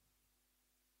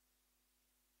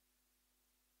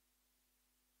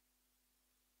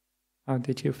 How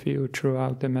did you feel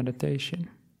throughout the meditation?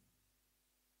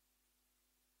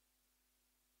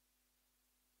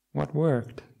 What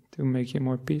worked to make you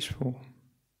more peaceful?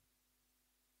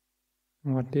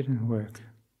 And what didn't work?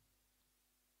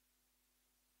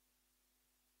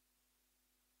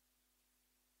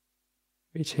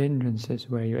 Which hindrances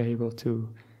were you able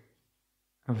to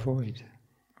avoid,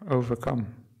 overcome?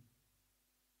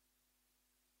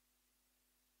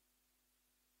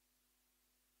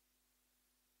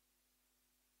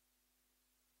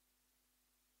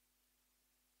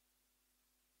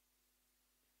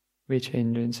 Which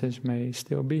hindrances may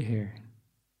still be here?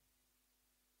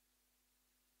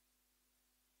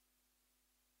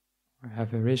 Or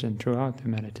have arisen throughout the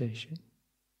meditation?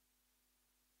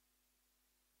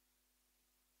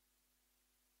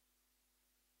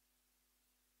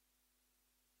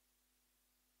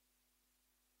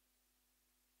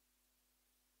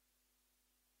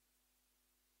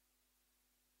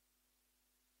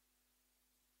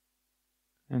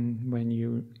 And when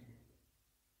you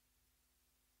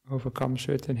overcome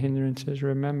certain hindrances,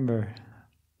 remember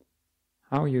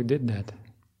how you did that.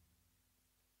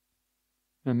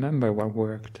 Remember what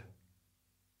worked.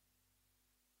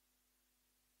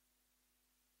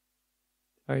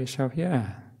 Tell yourself,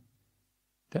 yeah,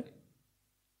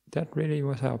 that really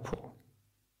was helpful.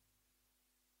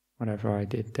 Whatever I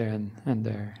did then and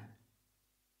there.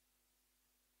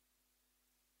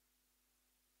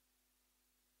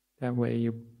 That way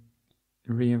you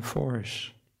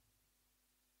reinforce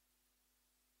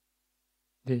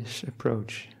this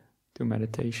approach to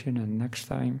meditation, and next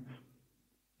time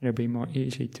it'll be more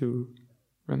easy to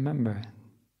remember.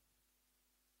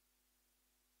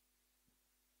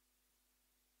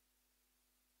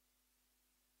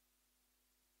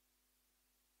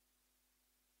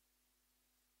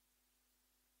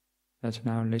 Let's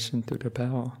now listen to the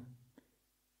bell.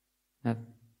 At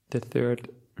the third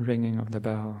ringing of the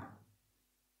bell,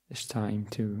 it's time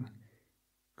to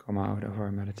come out of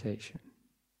our meditation.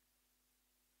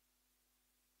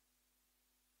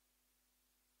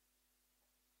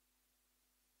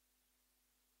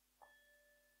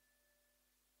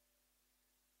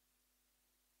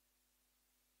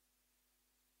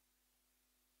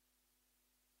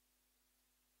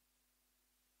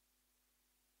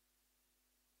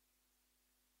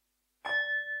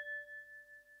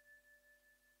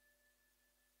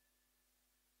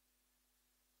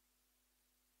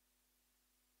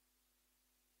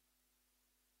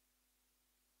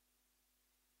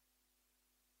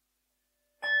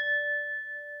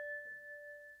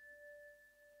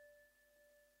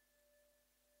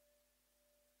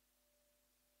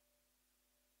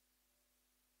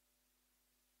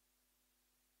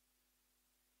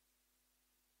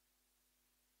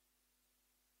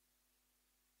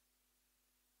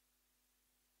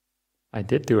 I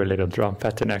did do a little drum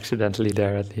pattern accidentally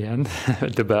there at the end,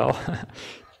 with the bell.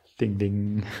 Ding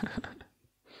ding.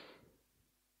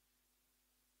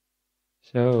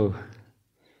 So,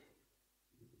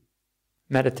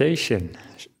 meditation,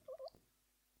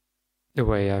 the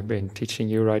way I've been teaching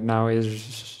you right now,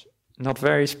 is not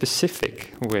very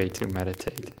specific way to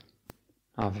meditate.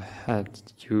 I've had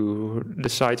you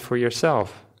decide for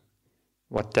yourself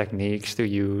what techniques to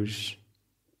use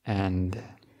and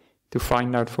to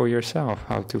find out for yourself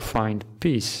how to find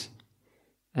peace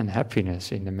and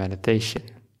happiness in the meditation.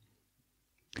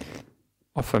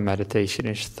 Often meditation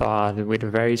is taught with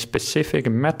very specific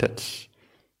methods.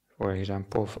 For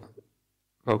example,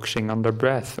 focusing on the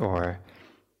breath, or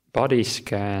body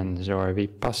scans, or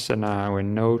vipassana, or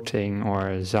noting,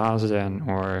 or zazen,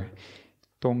 or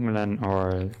tonglen,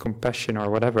 or compassion, or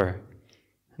whatever.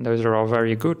 And those are all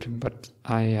very good, but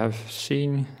I have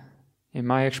seen, in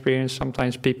my experience,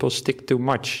 sometimes people stick too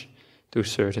much to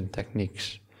certain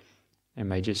techniques. They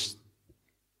may just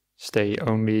stay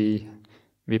only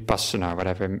vipassana,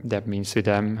 whatever that means to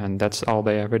them, and that's all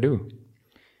they ever do.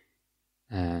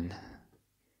 And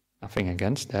nothing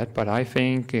against that, but I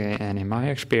think, and in my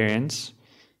experience,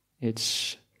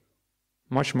 it's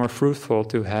much more fruitful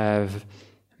to have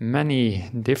many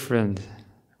different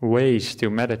ways to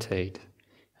meditate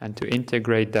and to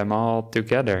integrate them all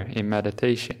together in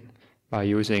meditation by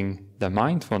using the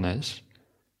mindfulness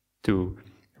to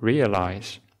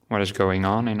realize what is going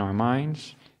on in our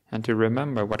minds and to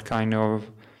remember what kind of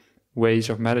ways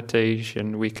of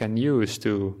meditation we can use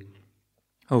to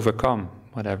overcome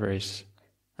whatever is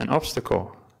an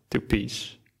obstacle to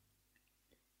peace.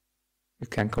 You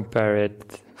can compare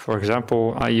it, for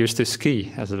example, I used to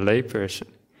ski as a layperson,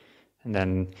 and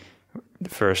then the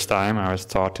first time I was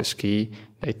taught to ski,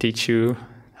 they teach you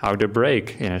how to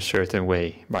brake in a certain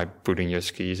way by putting your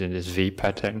skis in this V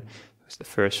pattern. That's the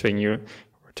first thing you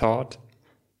were taught.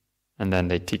 And then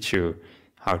they teach you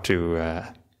how to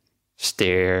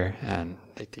steer, and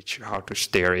they teach you how to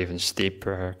steer even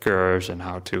steeper curves and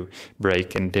how to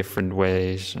brake in different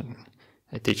ways. And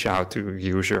they teach you how to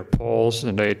use your poles,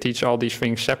 and they teach all these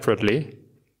things separately.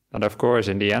 But of course,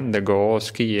 in the end, the goal of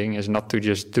skiing is not to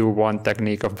just do one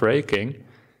technique of braking,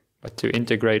 but to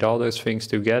integrate all those things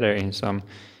together in some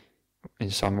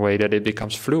way that it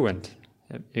becomes fluent.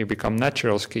 You become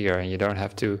natural skier, and you don't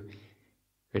have to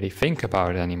really think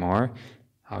about it anymore.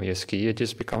 How you ski, it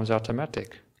just becomes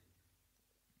automatic.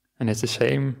 And it's the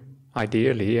same,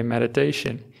 ideally, in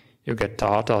meditation. You get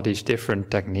taught all these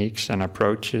different techniques and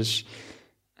approaches,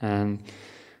 and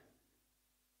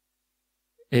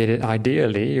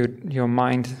ideally, your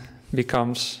mind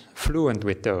becomes fluent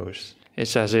with those.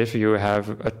 It's as if you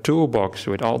have a toolbox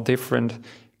with all different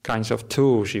kinds of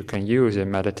tools you can use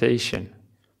in meditation.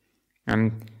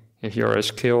 And if you're a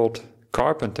skilled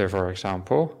carpenter, for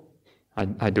example,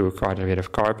 I do quite a bit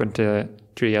of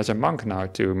carpentry as a monk now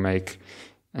to make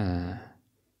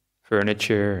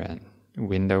furniture and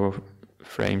window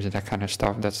frames and that kind of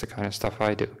stuff. That's the kind of stuff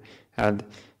I do. And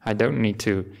I don't need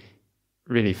to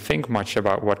really think much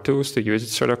about what tools to use. It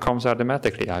sort of comes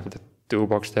automatically. I have the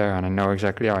toolbox there, and I know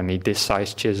exactly, I need this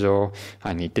size chisel,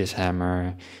 I need this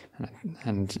hammer.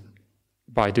 And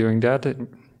by doing that,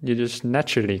 you just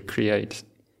naturally create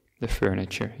the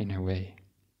furniture in a way.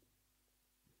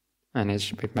 And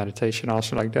it's with meditation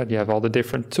also like that. You have all the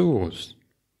different tools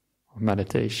of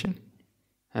meditation.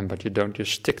 But you don't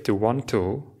just stick to one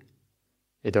tool.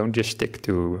 You don't just stick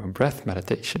to breath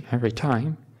meditation every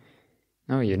time.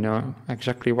 No, you know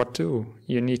exactly what tool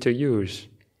you need to use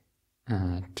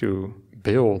to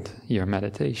build your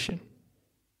meditation.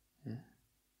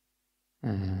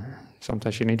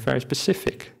 Sometimes you need very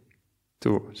specific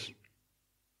tools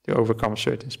to overcome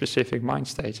certain specific mind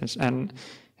states. And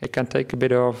it can take a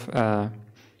bit of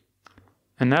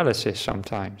analysis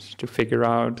sometimes to figure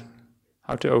out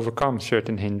how to overcome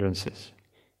certain hindrances.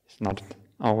 It's not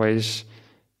always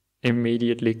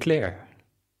immediately clear.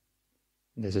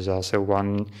 This is also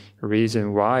one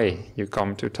reason why you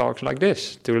come to talks like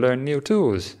this, to learn new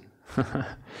tools. And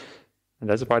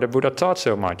that's why the Buddha taught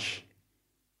so much.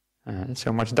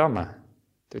 So much Dhamma.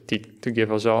 To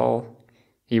give us all,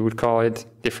 he would call it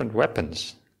different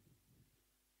weapons.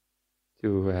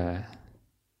 To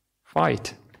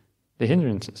fight the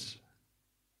hindrances.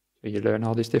 So you learn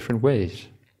all these different ways.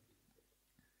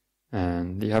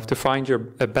 And you have to find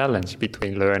a balance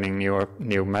between learning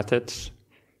new methods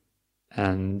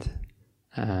and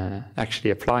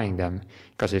actually applying them.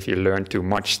 Because if you learn too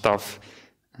much stuff,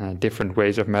 different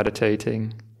ways of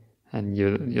meditating, and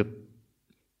you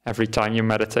every time you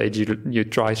meditate you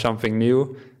try something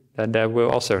new, then that will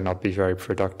also not be very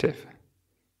productive.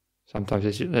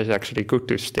 Sometimes it's actually good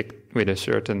to stick with a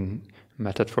certain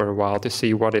method for a while to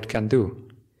see what it can do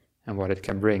and what it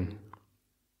can bring.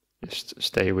 Just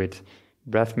stay with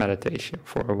breath meditation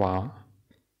for a while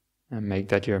and make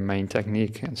that your main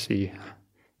technique and see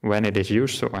when it is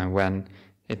useful and when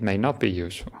it may not be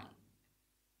useful.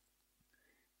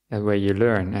 That way you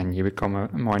learn and you become a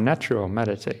more natural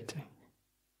meditator.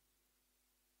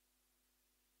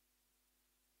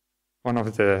 One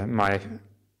of my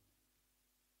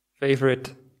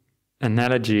favorite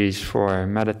analogies for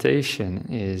meditation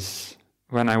is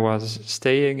when I was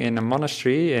staying in a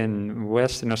monastery in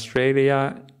Western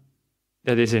Australia,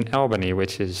 that is in Albany,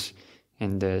 which is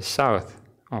in the south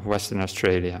of Western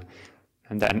Australia.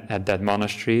 And then at that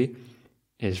monastery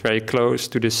is very close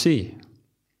to the sea.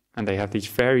 And they have these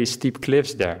very steep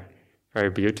cliffs there. Very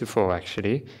beautiful,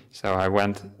 actually. So I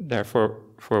went there for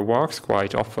walks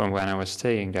quite often when I was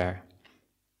staying there.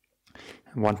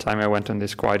 One time I went on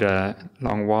this quite a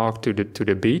long walk to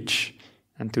the beach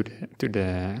and to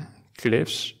the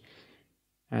cliffs,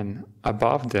 and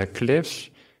above the cliffs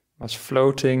was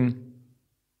floating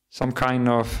some kind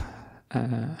of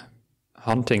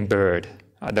hunting bird.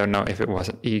 I don't know if it was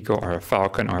an eagle or a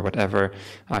falcon or whatever.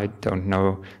 I don't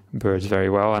know birds very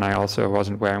well, and I also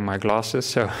wasn't wearing my glasses,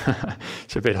 so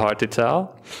it's a bit hard to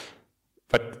tell.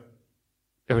 But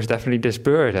it was definitely this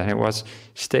bird, and it was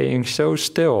staying so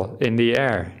still in the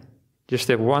air, just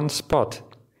at one spot.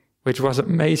 which was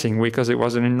amazing because it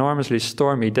was an enormously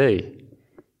stormy day.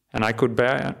 And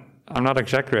I'm not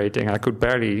exaggerating, I could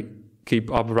barely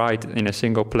keep upright in a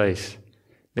single place.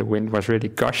 The wind was really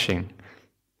gushing.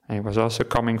 And it was also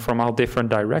coming from all different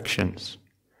directions.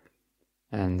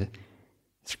 And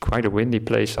it's quite a windy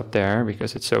place up there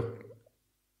because it's so...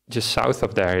 Just south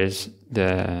of there is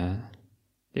the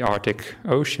Arctic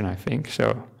Ocean, I think.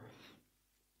 So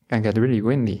it can get really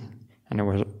windy. And it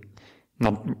was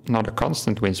not a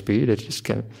constant wind speed, it just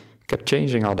kept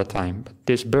changing all the time. But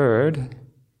this bird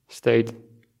stayed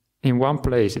in one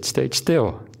place, it stayed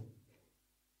still.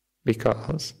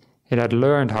 Because it had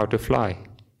learned how to fly.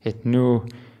 It knew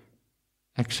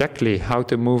exactly how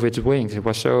to move its wings. It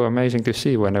was so amazing to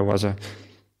see when there was a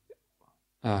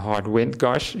hard wind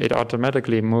gush, it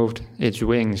automatically moved its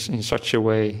wings in such a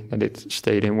way that it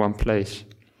stayed in one place.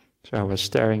 So I was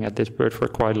staring at this bird for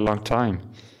quite a long time.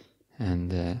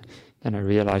 And then I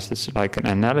realized it's like an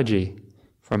analogy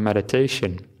for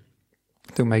meditation.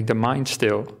 To make the mind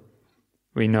still,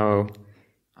 we know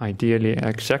ideally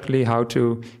exactly how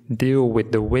to deal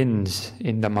with the winds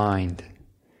in the mind.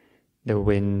 The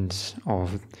winds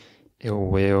of ill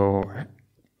will,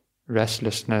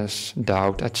 restlessness,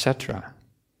 doubt, etc.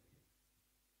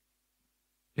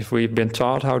 If we've been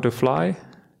taught how to fly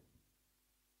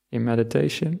in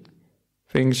meditation,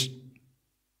 things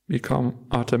become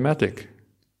automatic.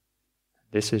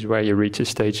 This is where you reach a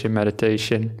stage in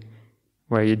meditation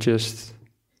where you just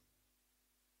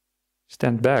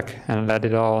stand back and let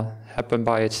it all happen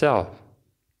by itself.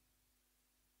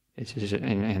 This is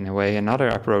in a way another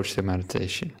approach to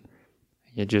meditation.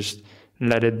 You just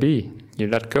let it be, you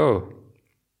let go.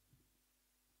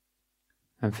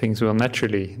 And things will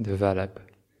naturally develop.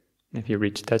 If you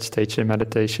reach that stage in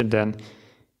meditation,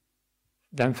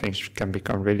 then things can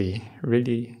become really,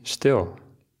 really still.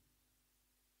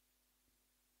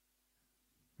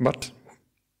 But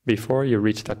before you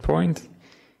reach that point,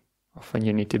 often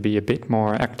you need to be a bit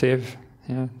more active.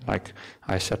 Yeah? Like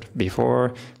I said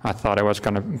before, I thought I was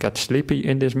going to get sleepy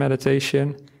in this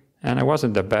meditation, and I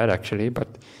wasn't that bad actually,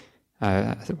 but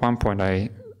at one point I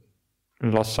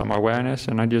lost some awareness,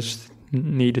 and I just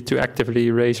needed to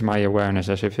actively raise my awareness,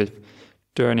 as if it's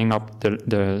turning up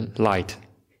the light.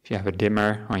 If you have a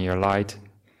dimmer on your light,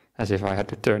 as if I had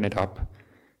to turn it up.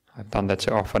 I've done that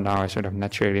so often now, I sort of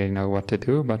naturally know what to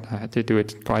do, but I had to do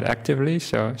it quite actively,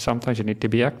 so sometimes you need to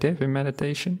be active in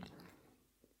meditation.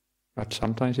 But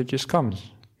sometimes it just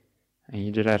comes, and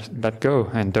you just let go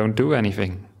and don't do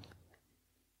anything.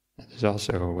 That is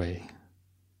also a way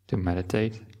to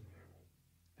meditate.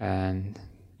 And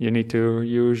you need to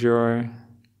use your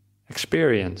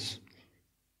experience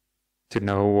to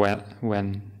know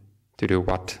when to do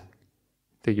what,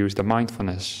 to use the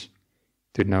mindfulness,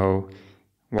 to know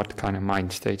what kind of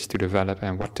mind states to develop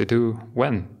and what to do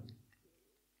when.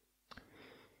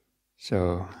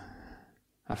 So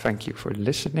I thank you for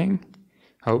listening.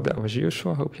 I hope that was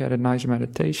useful. I hope you had a nice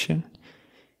meditation.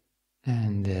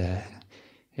 And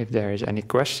if there is any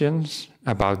questions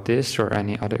about this or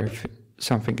any other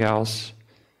something else,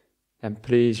 then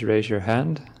please raise your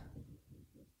hand.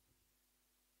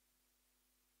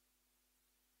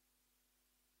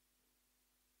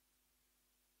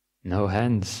 No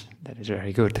hands. That is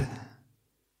very good.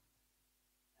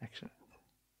 Excellent.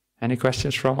 Any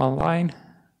questions from online?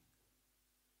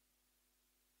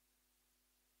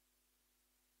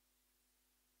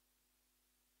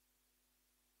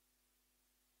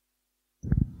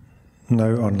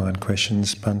 No online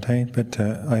questions, Bhante, but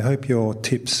I hope your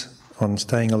tips on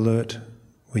staying alert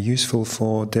were useful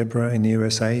for Deborah in the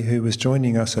USA, who was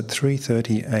joining us at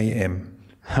 3:30 a.m.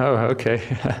 Oh, okay.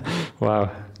 Wow.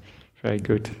 Very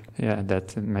good. Yeah,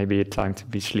 that may be a time to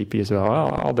be sleepy as well.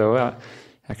 Although,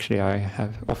 actually, I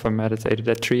have often meditated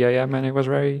at 3 a.m. and it was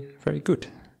very, very good.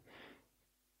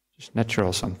 Just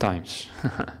natural sometimes.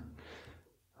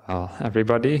 Well,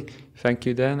 everybody, thank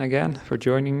you then again for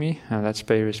joining me. And let's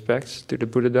pay respects to the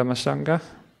Buddha Dhamma Sangha.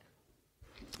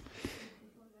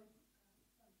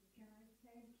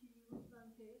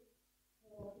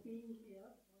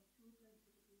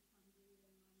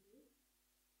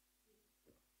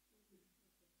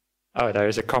 Oh, there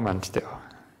is a comment still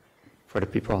for the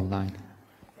people online.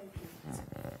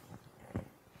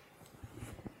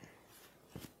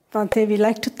 Bhante, we'd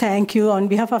like to thank you on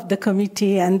behalf of the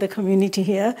committee and the community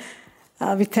here.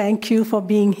 We thank you for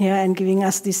being here and giving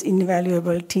us these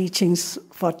invaluable teachings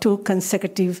for 2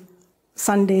 consecutive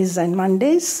Sundays and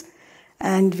Mondays.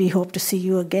 And we hope to see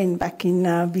you again back in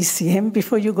BCM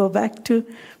before you go back to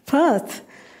Perth.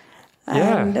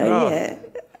 Yeah.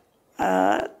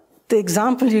 The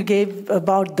example you gave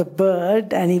about the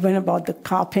bird and even about the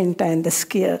carpenter and the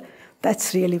skier,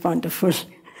 That's really wonderful.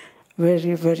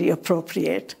 Very, very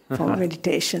appropriate for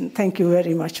meditation. Thank you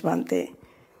very much, Bhante.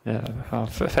 Yeah,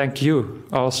 thank you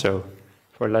also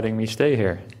for letting me stay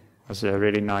here. It was a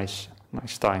really nice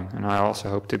time, and I also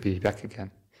hope to be back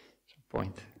again at some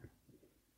point.